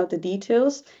filling out the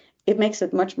details, it makes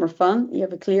it much more fun. You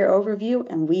have a clear overview,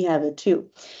 and we have it too.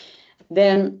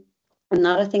 Then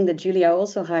another thing that Julia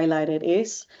also highlighted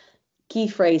is key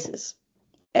phrases.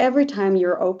 Every time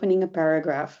you're opening a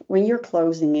paragraph, when you're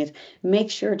closing it, make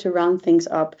sure to round things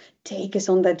up. Take us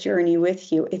on that journey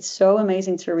with you. It's so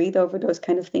amazing to read over those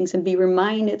kind of things and be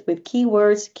reminded with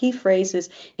keywords, key phrases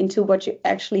into what you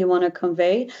actually want to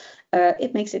convey.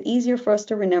 It makes it easier for us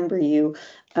to remember you.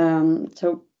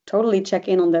 So totally check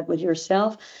in on that with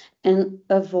yourself and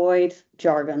avoid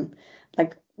jargon.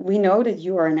 Like, we know that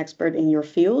you are an expert in your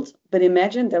field, but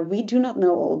imagine that we do not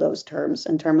know all those terms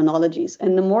and terminologies.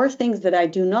 And the more things that I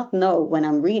do not know when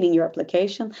I'm reading your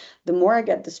application, the more I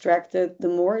get distracted, the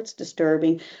more it's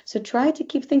disturbing. So try to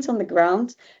keep things on the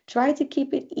ground. Try to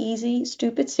keep it easy,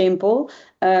 stupid, simple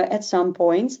at some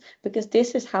points, because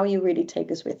this is how you really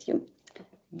take us with you.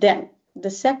 Then the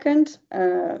second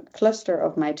cluster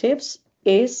of my tips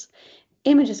is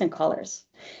images and colors.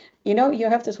 You know, you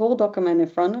have this whole document in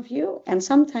front of you, and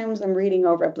sometimes I'm reading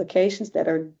over applications that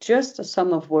are just a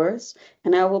sum of words,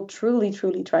 and I will truly,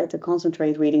 truly try to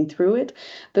concentrate reading through it.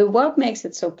 But what makes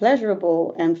it so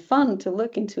pleasurable and fun to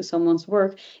look into someone's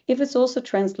work if it's also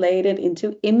translated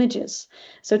into images?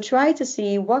 So try to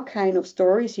see what kind of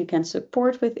stories you can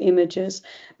support with images.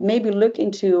 Maybe look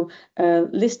into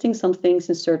listing some things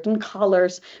in certain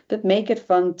colors, but make it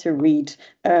fun to read,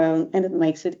 and it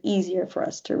makes it easier for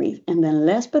us to read. And then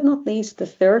last but not least, the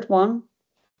third one,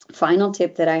 final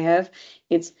tip that I have,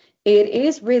 it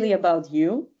is really about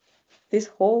you. This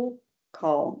whole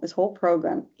call, this whole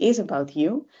program is about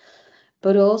you,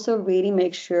 but also really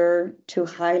make sure to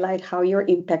highlight how you're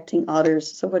impacting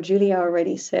others. So what Julia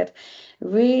already said,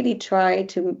 really try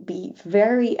to be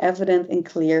very evident and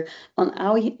clear on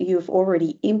how you've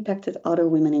already impacted other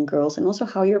women and girls, and also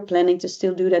how you're planning to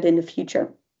still do that in the future.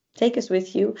 Take us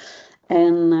with you,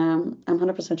 and I'm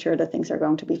 100% sure that things are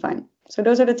going to be fine. So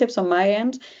those are the tips on my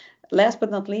end. Last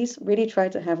but not least, really try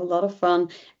to have a lot of fun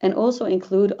and also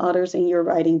include others in your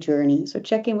writing journey. So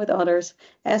check in with others,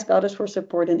 ask others for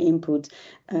support and input,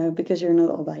 because you're not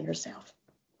all by yourself.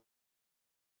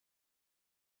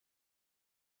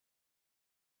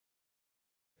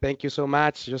 Thank you so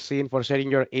much, Josine, for sharing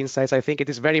your insights. I think it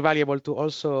is very valuable to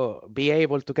also be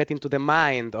able to get into the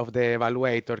mind of the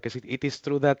evaluator, because it is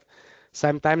true that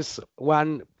sometimes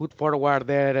one put forward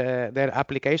their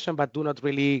application, but do not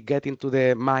really get into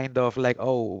the mind of like,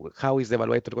 oh, how is the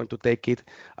evaluator going to take it,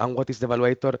 and what is the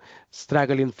evaluator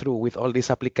struggling through with all these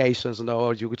applications? You know,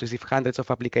 or you receive hundreds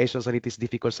of applications, and it is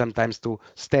difficult sometimes to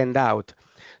stand out.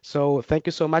 So thank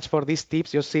you so much for these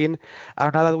tips, Josine.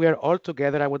 And now that we are all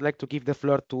together, I would like to give the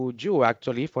floor to you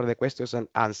actually for the questions and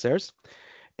answers.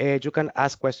 You can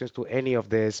ask questions to any of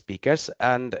the speakers,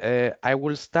 and I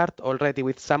will start already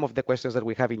with some of the questions that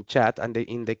we have in chat and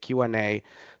in the Q&A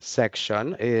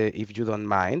section, if you don't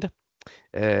mind.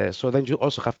 So then you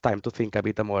also have time to think a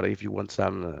bit more if you want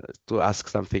to ask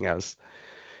something else.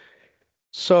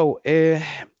 So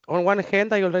on one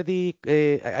hand, I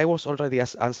was already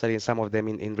answering some of them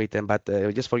in written, but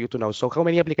just for you to know. So how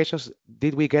many applications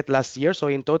did we get last year? So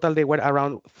in total, they were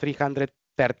around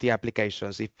 330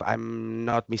 applications, if I'm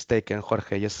not mistaken,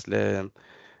 Jorge. Yes,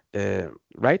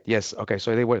 right? Yes. Okay.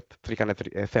 So they were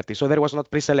 330. So there was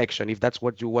not pre-selection, if that's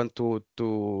what you want to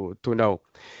know.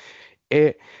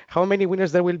 Uh, how many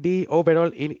winners there will be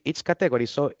overall in each category?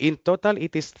 So in total,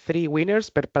 it is 3 winners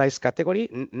per prize category,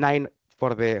 9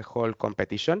 for the whole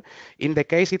competition. In the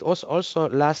case it was also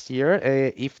last year,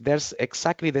 if there's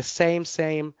exactly the same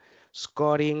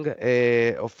scoring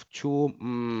of two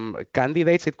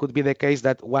candidates, it could be the case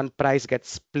that one prize gets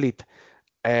split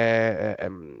uh,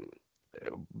 um,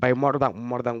 by more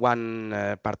than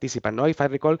one participant. No, if I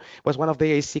recall, it was one of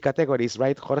the AC categories,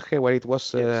 right, Jorge, where it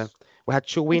was Yes. we had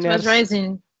two It was winners.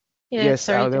 Rising. Yeah, Yes,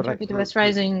 sorry to they're right. interrupt. It was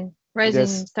Rising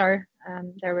Yes. Star.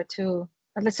 There were two.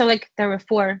 So like there were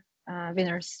 4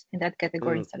 winners in that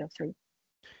category Mm. instead of 3.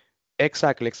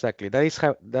 Exactly. That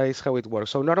is how it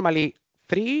works. So normally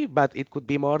 3, but it could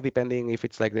be more depending if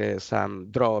it's like some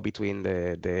draw between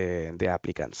the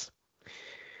applicants.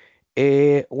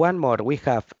 One more we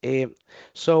have.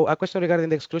 So a question regarding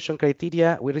the exclusion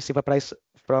criteria. We receive a prize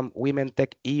from Women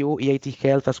Tech EU, EIT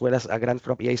Health, as well as a grant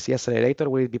from EIC Accelerator.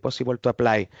 Will it be possible to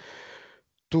apply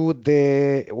to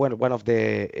the one of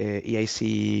the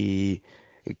EIC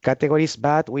categories,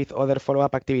 but with other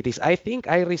follow-up activities? I think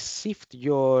I received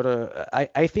your.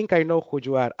 I think I know who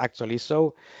you are actually.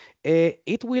 So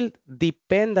it will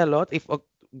depend a lot. If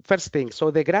first thing,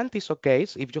 so the grant is okay.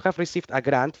 So if you have received a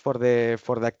grant for the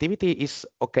activity is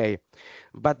okay,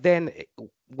 but then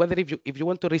whether if you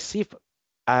want to receive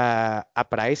a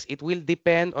prize, it will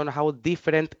depend on how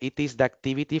different it is the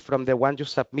activity from the one you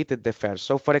submitted the first.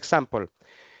 So for example,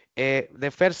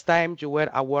 the first time you were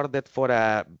awarded for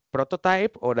a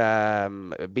prototype or a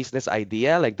business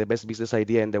idea, like the best business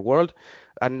idea in the world,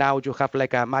 and now you have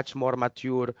like a much more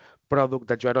mature product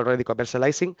that you are already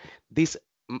commercializing, this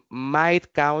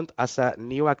might count as a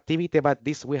new activity, but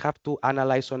this we have to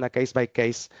analyze on a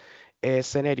case-by-case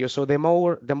scenario. So the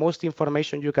most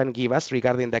information you can give us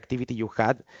regarding the activity you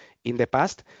had in the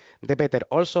past, the better.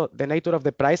 Also, the nature of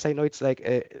the prize, I know it's like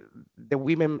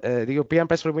the European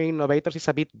Prize for Women Innovators is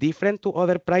a bit different to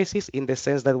other prizes in the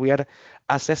sense that we are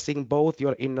assessing both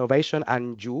your innovation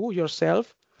and you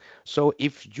yourself. So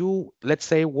if you, let's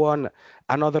say, won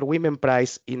another women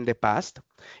prize in the past,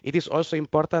 it is also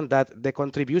important that the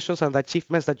contributions and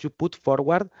achievements that you put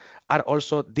forward are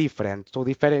also different to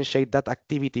differentiate that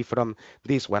activity from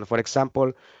this one. For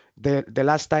example, the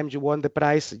last time you won the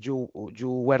prize, you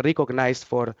were recognized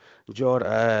for your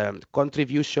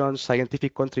contributions,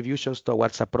 scientific contributions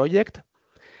towards a project,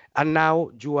 and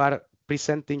now you are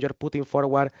you're putting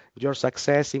forward your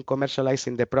success in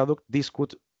commercializing the product. This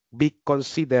could be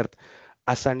considered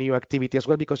as a new activity as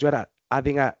well because you are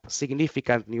adding a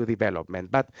significant new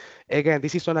development. But again,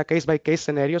 this is on a case-by-case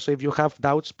scenario. So if you have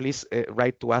doubts, please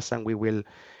write to us and we will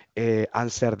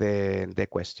answer the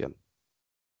question.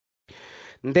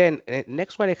 Then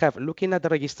next one I have, looking at the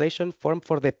registration form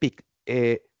for the PIC.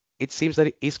 It seems that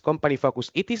it is company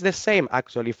focused. It is the same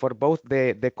actually for both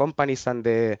the companies and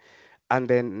the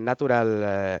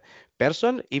natural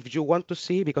person. If you want to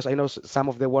see, because I know some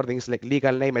of the wording is like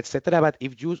legal name, etc., but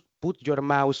if you put your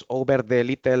mouse over the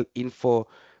little info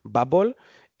bubble,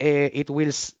 it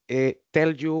will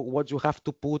tell you what you have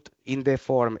to put in the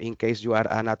form in case you are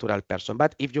a natural person.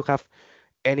 But if you have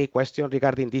any question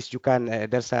regarding this, you can,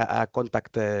 there's a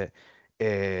contact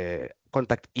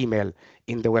email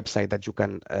in the website that you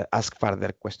can ask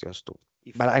further questions to.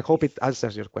 But I hope it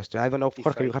answers your question. I don't know,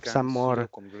 Jorge, you have some more.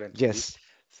 Yes.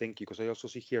 Thank you, because I also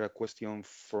see here a question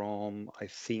from, I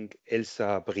think,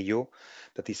 Elsa Brio,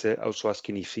 that is also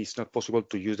asking if it's not possible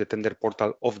to use the tender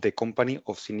portal of the company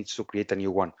or she needs to create a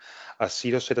new one. As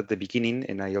Ciro said at the beginning,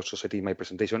 and I also said in my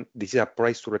presentation, this is a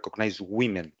prize to recognize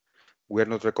women. We are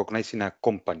not recognizing a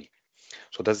company.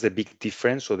 So that's the big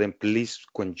difference. So then please,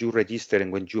 when you register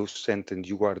and when you send and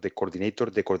you are the coordinator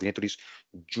is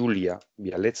Julia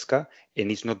Bialecka, and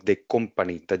it's not the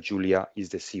company that Julia is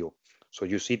the CEO. So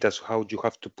you see, that's how you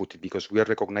have to put it, because we are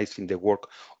recognizing the work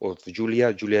of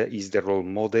Julia. Julia is the role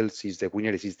model, she's the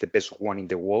winner, she's the best one in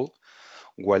the world,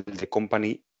 while the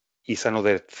company is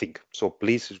another thing. So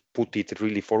please put it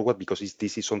really forward, because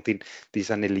this is something, this is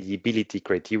an eligibility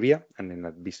criteria, and in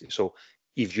a business. So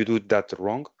if you do that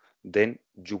wrong, then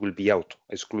you will be out,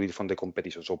 excluded from the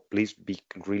competition. So please be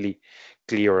really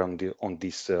clear on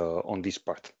this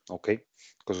part, okay?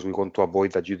 Because we want to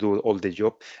avoid that you do all the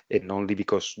job, and only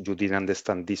because you didn't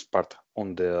understand this part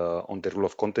on the rule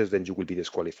of contest, then you will be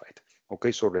disqualified.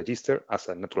 Okay, so register as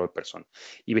a natural person.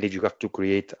 Even if you have to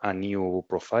create a new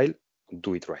profile,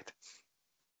 do it right.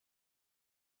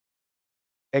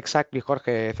 Exactly,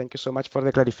 Jorge. Thank you so much for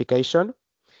the clarification.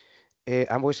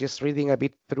 I was just reading a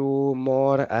bit through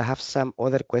more. I have some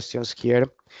other questions here.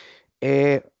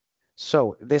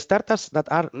 So the startups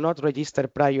that are not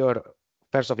registered prior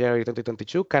 1st of January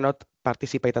 2022 cannot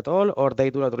participate at all, or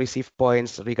they do not receive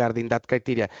points regarding that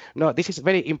criteria. No, this is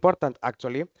very important,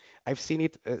 actually. I've seen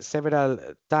it several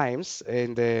times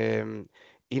in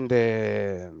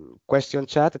the question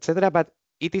chat, etc. But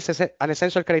it is an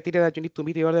essential criteria that you need to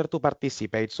meet in order to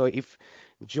participate. So if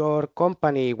your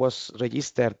company was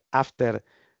registered after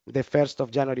the 1st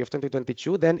of January of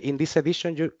 2022, then in this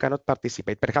edition you cannot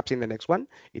participate. Perhaps in the next one,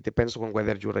 it depends on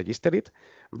whether you registered it,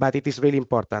 but it is really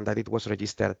important that it was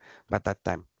registered by that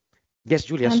time. Yes,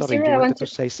 Julia, sorry, Sarah, you wanted to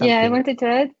say something. Yeah, I wanted to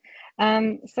add.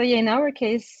 So yeah, in our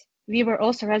case, we were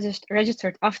also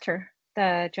registered after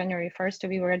the January 1st. So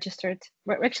we were registered,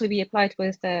 actually we applied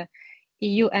with the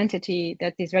EU entity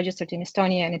that is registered in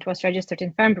Estonia, and it was registered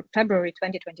in February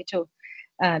 2022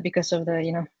 because of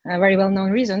the, very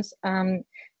well-known reasons. And,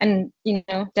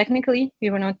 technically we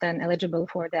were not then eligible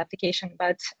for the application,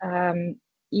 but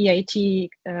EIT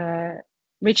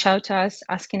reached out to us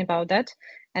asking about that.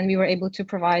 And we were able to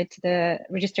provide the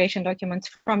registration documents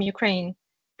from Ukraine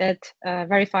that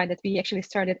verify that we actually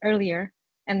started earlier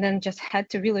and then just had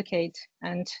to relocate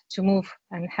and to move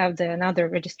and have another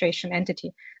registration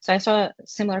entity. So I saw a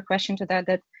similar question to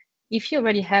that if you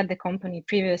already had the company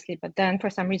previously, but then for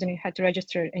some reason you had to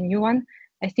register a new one,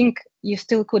 I think you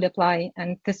still could apply.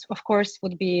 And this, of course,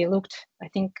 would be looked, I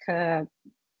think,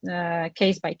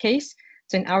 case by case.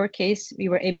 So in our case, we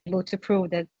were able to prove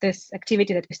that this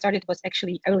activity that we started was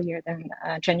actually earlier than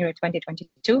January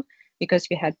 2022, because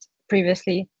we had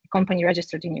previously a company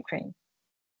registered in Ukraine.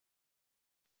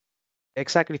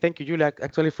 Exactly. Thank you, Julia,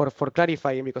 actually, for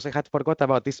clarifying, because I had forgot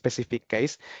about this specific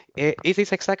case. It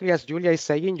is exactly as Julia is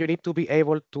saying. You need to be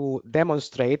able to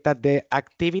demonstrate that the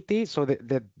activity, so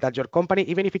that your company,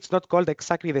 even if it's not called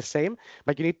exactly the same,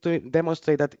 but you need to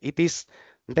demonstrate that it is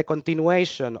the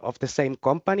continuation of the same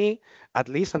company, at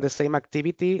least on the same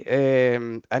activity.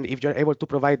 And if you're able to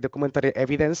provide documentary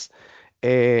evidence,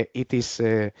 it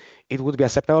would be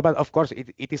acceptable. But of course,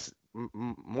 it is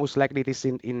most likely it is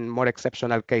in more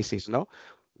exceptional cases, no?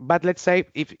 But let's say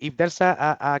if there's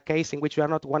a case in which you are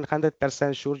not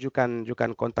 100% sure, you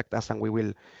can contact us and we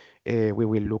will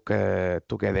look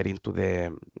together into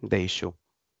the issue.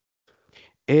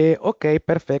 Okay,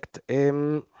 perfect.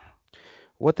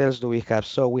 What else do we have?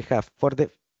 So we have, for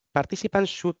the participants,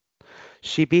 should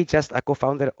she be just a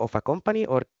co-founder of a company,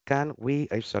 or can we,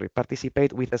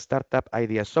 participate with a startup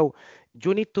idea? So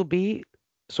you need to be,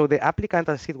 so the applicant,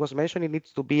 as it was mentioned, it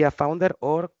needs to be a founder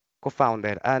or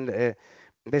co-founder. And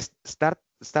the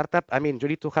startup, I mean, you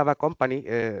need to have a company,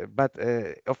 but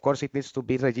of course it needs to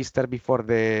be registered before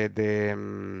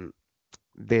the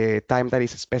time that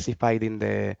is specified in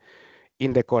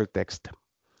the call text.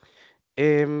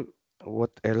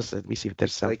 What else? Let me see if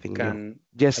there's something new. I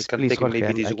Yes, can please, take Jorge,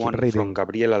 maybe this I keep one from reading.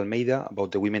 Gabriel Almeida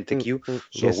about the Women Tech Q. So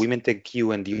Yes. Women Tech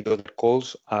Q and the other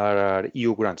calls are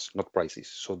EU grants, not prices.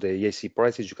 So the EIC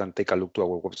prices, you can take a look to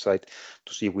our website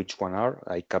to see which one are,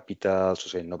 like capital,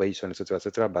 social innovation, etc.,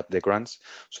 etc. But the grants,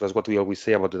 so that's what we always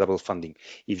say about the double funding.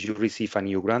 If you receive an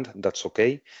EU grant, that's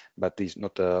okay, but it's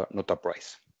not a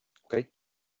price. Okay.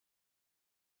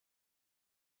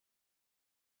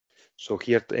 So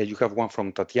here you have one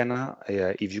from Tatiana.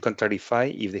 If you can clarify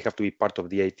if they have to be part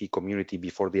of the IT community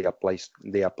before they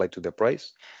apply to the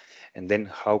price, and then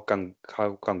how can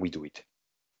we do it?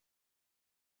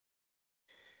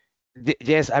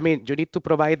 Yes, I mean, you need to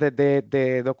provide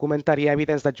the documentary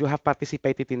evidence that you have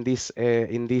participated in these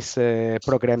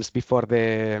programs before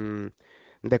the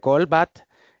call. But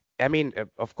I mean,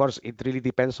 of course, it really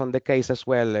depends on the case as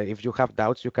well. If you have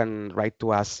doubts, you can write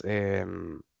to us.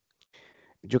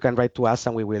 You can write to us,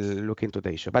 and we will look into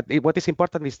the issue. But what is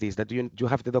important is this: that you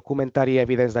have the documentary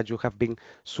evidence that you have been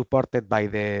supported by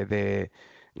the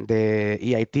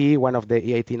EIT, one of the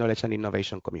EIT knowledge and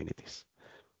innovation communities.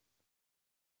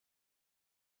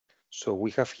 So we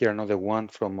have here another one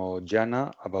from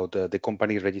Jana about the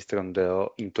company registered in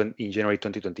January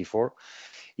 2024.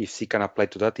 If she can apply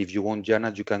to that. If you want,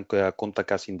 Jana, you can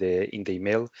contact us in the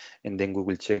email, and then we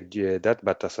will check that.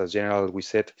 But as a general, we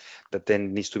said that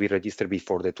then needs to be registered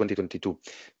before the 2022,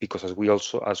 because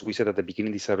as we said at the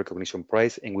beginning, this is a recognition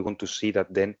prize, and we want to see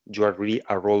that then you are really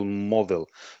a role model.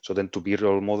 So then to be a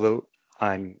role model,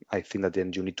 I think that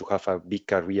then you need to have a big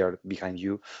career behind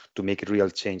you to make real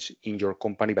change in your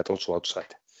company, but also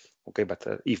outside. Okay, but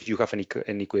if you have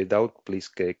any doubt, please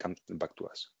come back to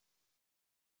us.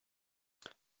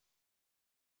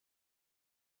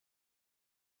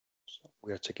 So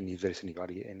we are checking if there is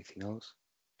anything else.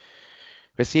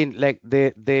 We've seen like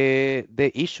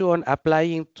the issue on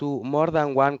applying to more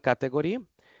than one category.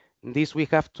 This you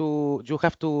have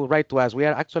to write to us. We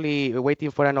are actually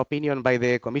waiting for an opinion by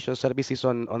the Commission services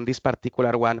on this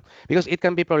particular one, because it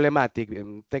can be problematic.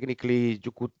 Technically,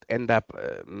 you could end up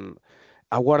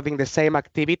awarding the same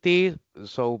activity.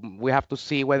 So we have to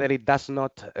see whether it does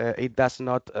not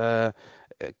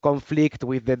conflict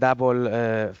with the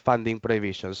double funding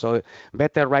provision. So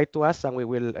better write to us, and we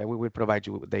will provide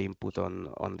you the input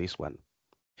on this one.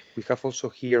 We have also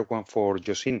here one for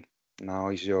Josin. Now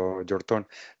is your turn.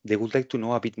 They would like to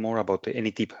know a bit more about any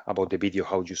tip about the video,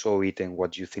 how you saw it, and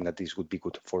what you think that this would be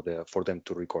good for them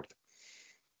to record.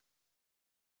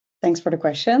 Thanks for the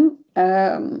question.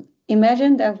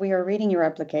 Imagine that we are reading your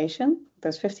application,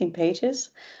 those 15 pages.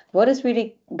 What is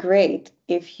really great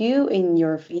if you in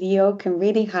your video can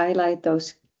really highlight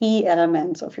those key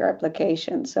elements of your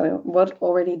application. So what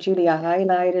already Julia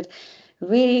highlighted,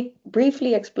 really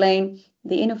briefly explain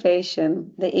the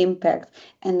innovation, the impact,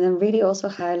 and then really also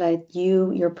highlight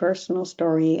you, your personal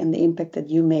story, and the impact that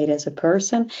you made as a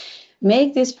person.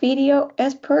 Make this video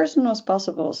as personal as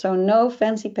possible. So no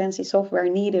fancy software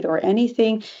needed or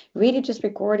anything. Really just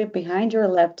record it behind your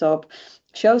laptop.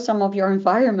 Show some of your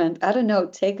environment. I don't know,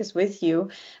 take us with you.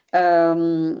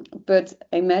 But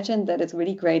imagine that it's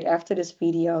really great after this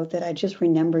video that I just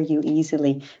remember you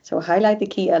easily. So highlight the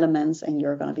key elements and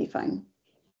you're going to be fine.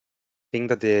 I think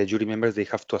that the jury members, they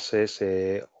have to assess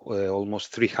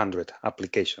almost 300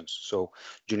 applications. So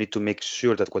you need to make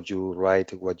sure that what you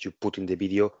write, what you put in the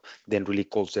video, then really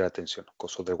calls their attention.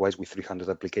 Because otherwise, with 300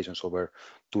 applications over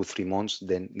 2-3 months,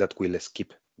 then that will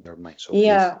skip their mind. So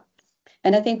yeah. Please.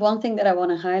 And I think one thing that I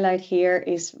want to highlight here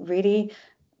is really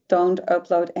don't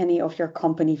upload any of your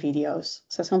company videos.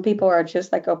 So some people are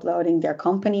just like uploading their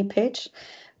company pitch,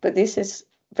 but this is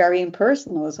very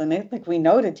impersonal, isn't it? Like we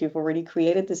know that you've already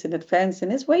created this in advance,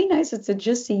 and it's way nicer to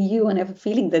just see you and have a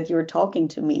feeling that you're talking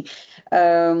to me.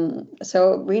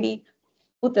 So really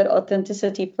put that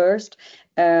authenticity first,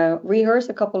 rehearse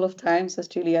a couple of times, as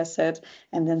Julia said,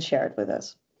 and then share it with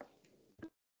us.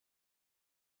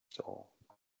 So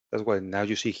that's why now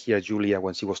you see here Julia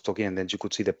when she was talking, and then you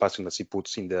could see the passion that she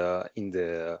puts in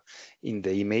the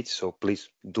image. So please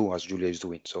do as Julia is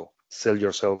doing. So sell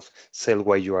yourself, sell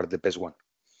why you are the best one.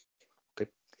 Okay.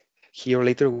 Here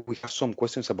later we have some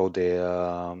questions about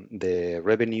the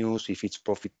revenues, if it's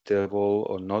profitable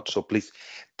or not. So please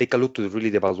take a look to really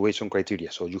the evaluation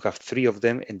criteria. So you have 3 of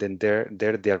them, and then there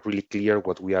they are really clear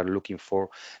what we are looking for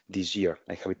this year.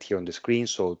 I have it here on the screen.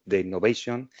 So the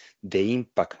innovation, the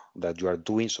impact that you are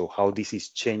doing, so how this is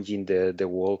changing the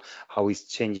world, how it's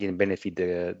changing and benefit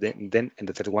then, and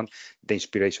the third one, the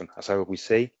inspiration. As I always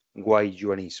say, why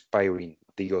you are inspiring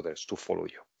the others to follow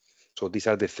you. So these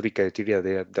are the 3 criteria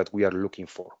that we are looking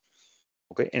for.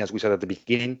 Okay, and as we said at the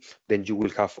beginning, then you will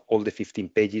have all the 15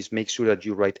 pages. Make sure that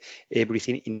you write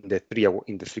everything in the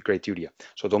three criteria.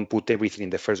 So don't put everything in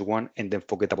the first one and then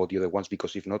forget about the other ones,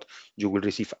 because if not, you will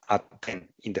receive a 10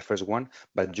 in the first one,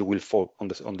 but you will fall on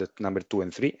the number 2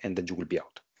 and 3, and then you will be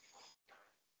out.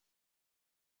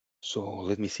 So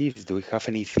let me see if do we have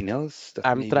anything else that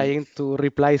I'm maybe. trying to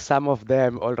reply some of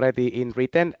them already in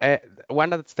written. One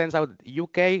that stands out: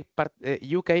 UK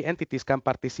entities can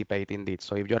participate indeed.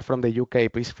 So if you're from the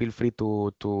UK, please feel free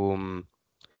to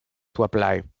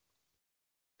apply.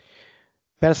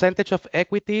 Percentage of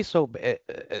equity, so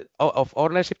of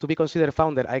ownership to be considered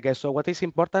founder, I guess. So what is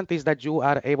important is that you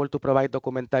are able to provide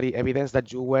documentary evidence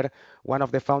that you were one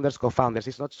of the founders, co-founders.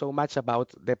 It's not so much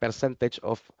about the percentage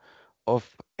of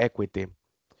equity.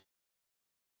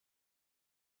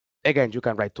 Again, you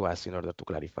can write to us in order to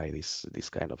clarify these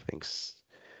kind of things.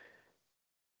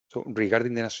 So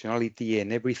regarding the nationality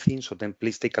and everything, so then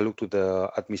please take a look to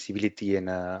the admissibility and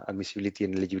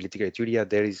eligibility criteria.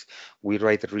 We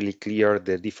write really clear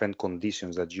the different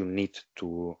conditions that you need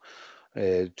to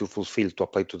fulfill to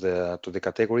apply to the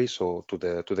category, so to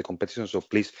the competition. So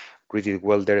please read it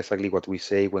well. There exactly what we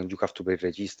say when you have to be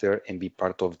registered and be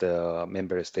part of the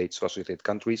member states or associated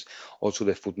countries. Also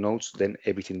the footnotes. Then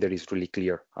everything there is really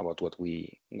clear about what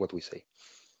we say.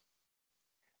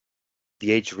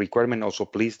 The age requirement also,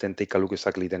 please then take a look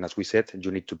exactly. Then as we said,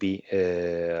 you need to be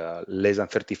less than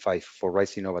 35 for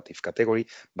Rise Innovative category,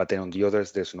 but then on the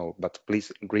others there's no. But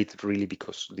please read really,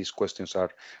 because these questions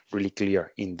are really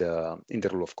clear in the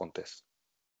rule of contest.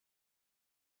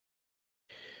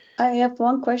 I have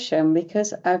one question,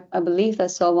 because I believe I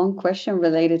saw one question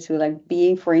related to like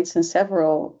being, for instance,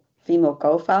 several female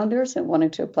co-founders and wanting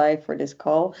to apply for this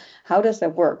call. How does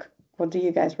that work? What do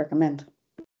you guys recommend?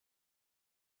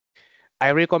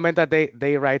 I recommend that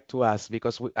they write to us,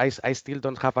 because I still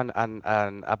don't have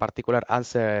a particular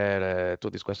answer to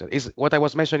this question. Is what I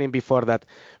was mentioning before, that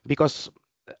because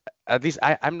at least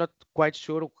I'm not quite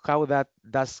sure how that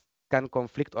can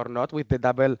conflict or not with the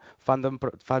double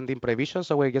funding provision.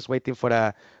 So we're just waiting for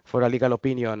a legal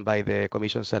opinion by the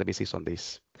Commission services on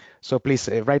this. So please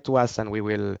write to us, and we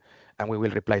will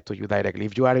reply to you directly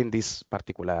if you are in this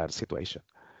particular situation.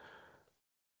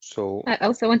 So I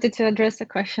also wanted to address a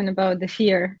question about the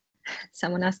fear.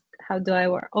 Someone asked, how do I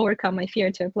overcome my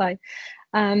fear to apply?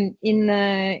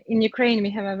 In Ukraine,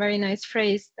 we have a very nice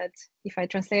phrase that, if I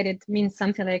translate it, means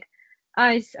something like,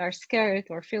 eyes are scared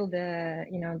or feel the,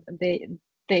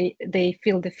 they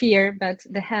feel the fear, but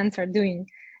the hands are doing.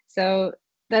 So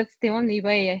that's the only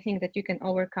way I think that you can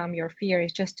overcome your fear,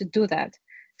 is just to do that.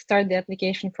 Start the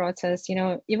application process,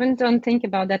 even don't think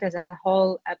about that as a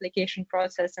whole application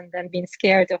process and then being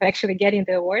scared of actually getting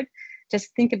the award.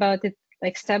 Just think about it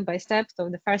like step by step. So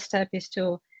the first step is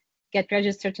to get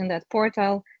registered in that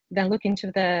portal, then look into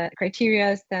the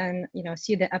criteria, then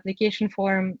see the application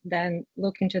form, then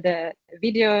look into the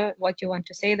video, what you want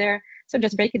to say there. So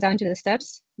just break it down to the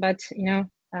steps. But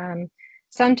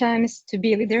sometimes to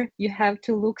be a leader, you have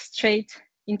to look straight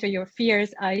into your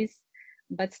fear's eyes,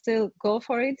 but still go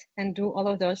for it and do all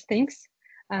of those things.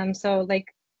 So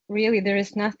like really, there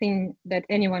is nothing that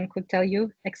anyone could tell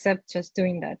you except just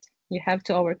doing that. You have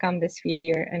to overcome this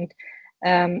fear. And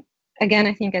again,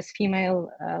 I think as female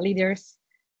leaders,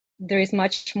 there is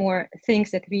much more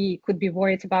things that we could be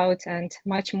worried about, and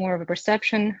much more of a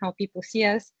perception, how people see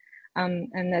us.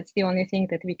 And that's the only thing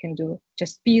that we can do.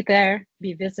 Just be there,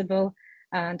 be visible,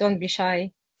 don't be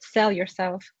shy, sell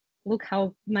yourself. Look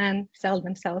how men sell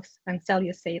themselves, and sell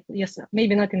yourself.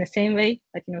 Maybe not in the same way,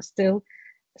 but still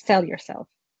sell yourself.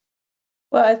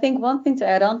 Well, I think one thing to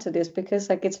add on to this, because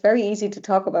like it's very easy to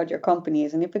talk about your company,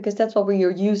 isn't it? Because that's what we're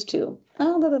used to.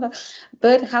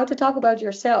 But how to talk about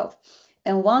yourself.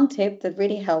 And one tip that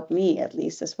really helped me, at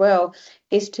least as well,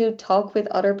 is to talk with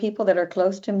other people that are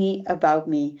close to me about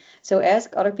me. So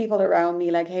ask other people around me,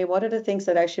 like, hey, what are the things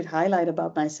that I should highlight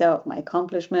about myself, my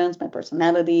accomplishments, my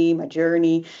personality, my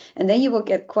journey? And then you will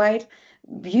get quite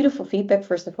beautiful feedback,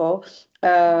 first of all,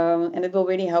 and it will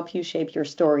really help you shape your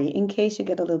story. In case you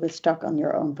get a little bit stuck on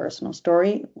your own personal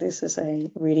story, this is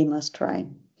a really must try.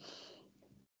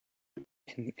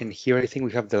 And here I think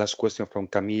we have the last question from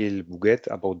Camille Bouguet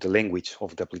about the language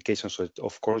of the application. So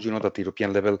of course, you know that at the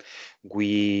European level,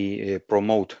 we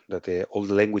promote that all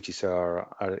the languages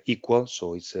are equal.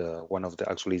 So it's one of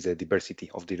the, actually is the diversity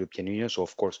of the European Union. So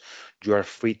of course, you are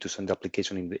free to send the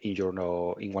application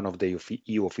in one of the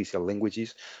EU official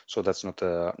languages. So that's not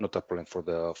a problem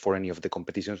for any of the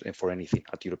competitions and for anything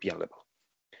at European level.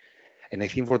 And I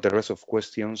think for the rest of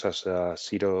questions, as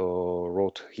Ciro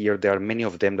wrote here, there are many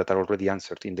of them that are already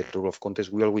answered in the rule of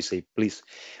contest. We always say, please,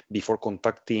 before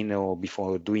contacting or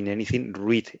before doing anything,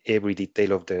 read every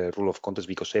detail of the rule of contest,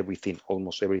 because everything,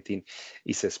 almost everything,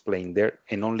 is explained there.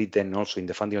 And only then also in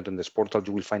the funding attendance portal,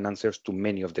 you will find answers to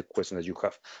many of the questions that you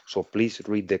have. So please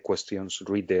read the questions,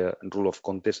 read the rule of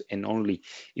contest, and only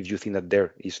if you think that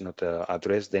there is not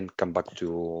addressed, then come back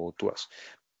to us.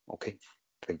 Okay,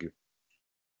 thank you.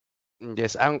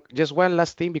 Yes, and just one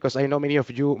last thing, because I know many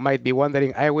of you might be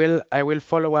wondering. I will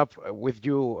follow up with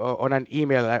you on an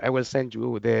email. I will send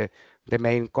you the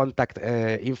main contact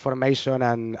information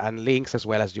and links, as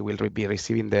well as you will be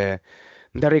receiving the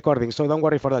recording. So don't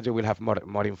worry for that. You will have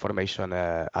more information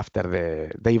after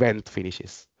the event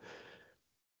finishes.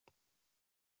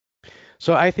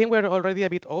 So I think we're already a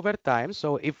bit over time.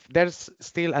 So if there's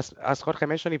still, as Jorge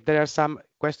mentioned, if there are some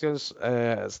questions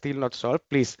still not solved,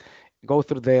 please go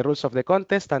through the rules of the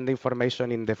contest and the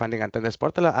information in the funding attendance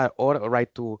portal, or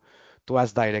write to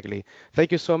us directly.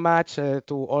 Thank you so much to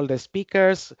all the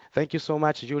speakers. Thank you so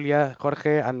much, Julia,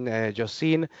 Jorge, and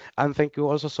Josine. And thank you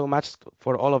also so much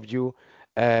for all of you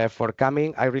for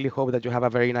coming. I really hope that you have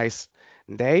a very nice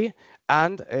day.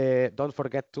 And don't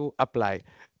forget to apply.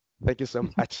 Thank you so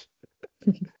much.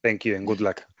 Thank you and good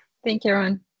luck. Thank you,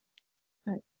 everyone.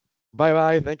 Bye. Bye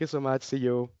bye. Thank you so much. See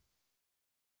you.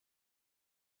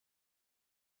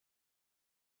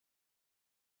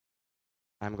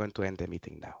 I'm going to end the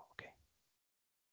meeting now.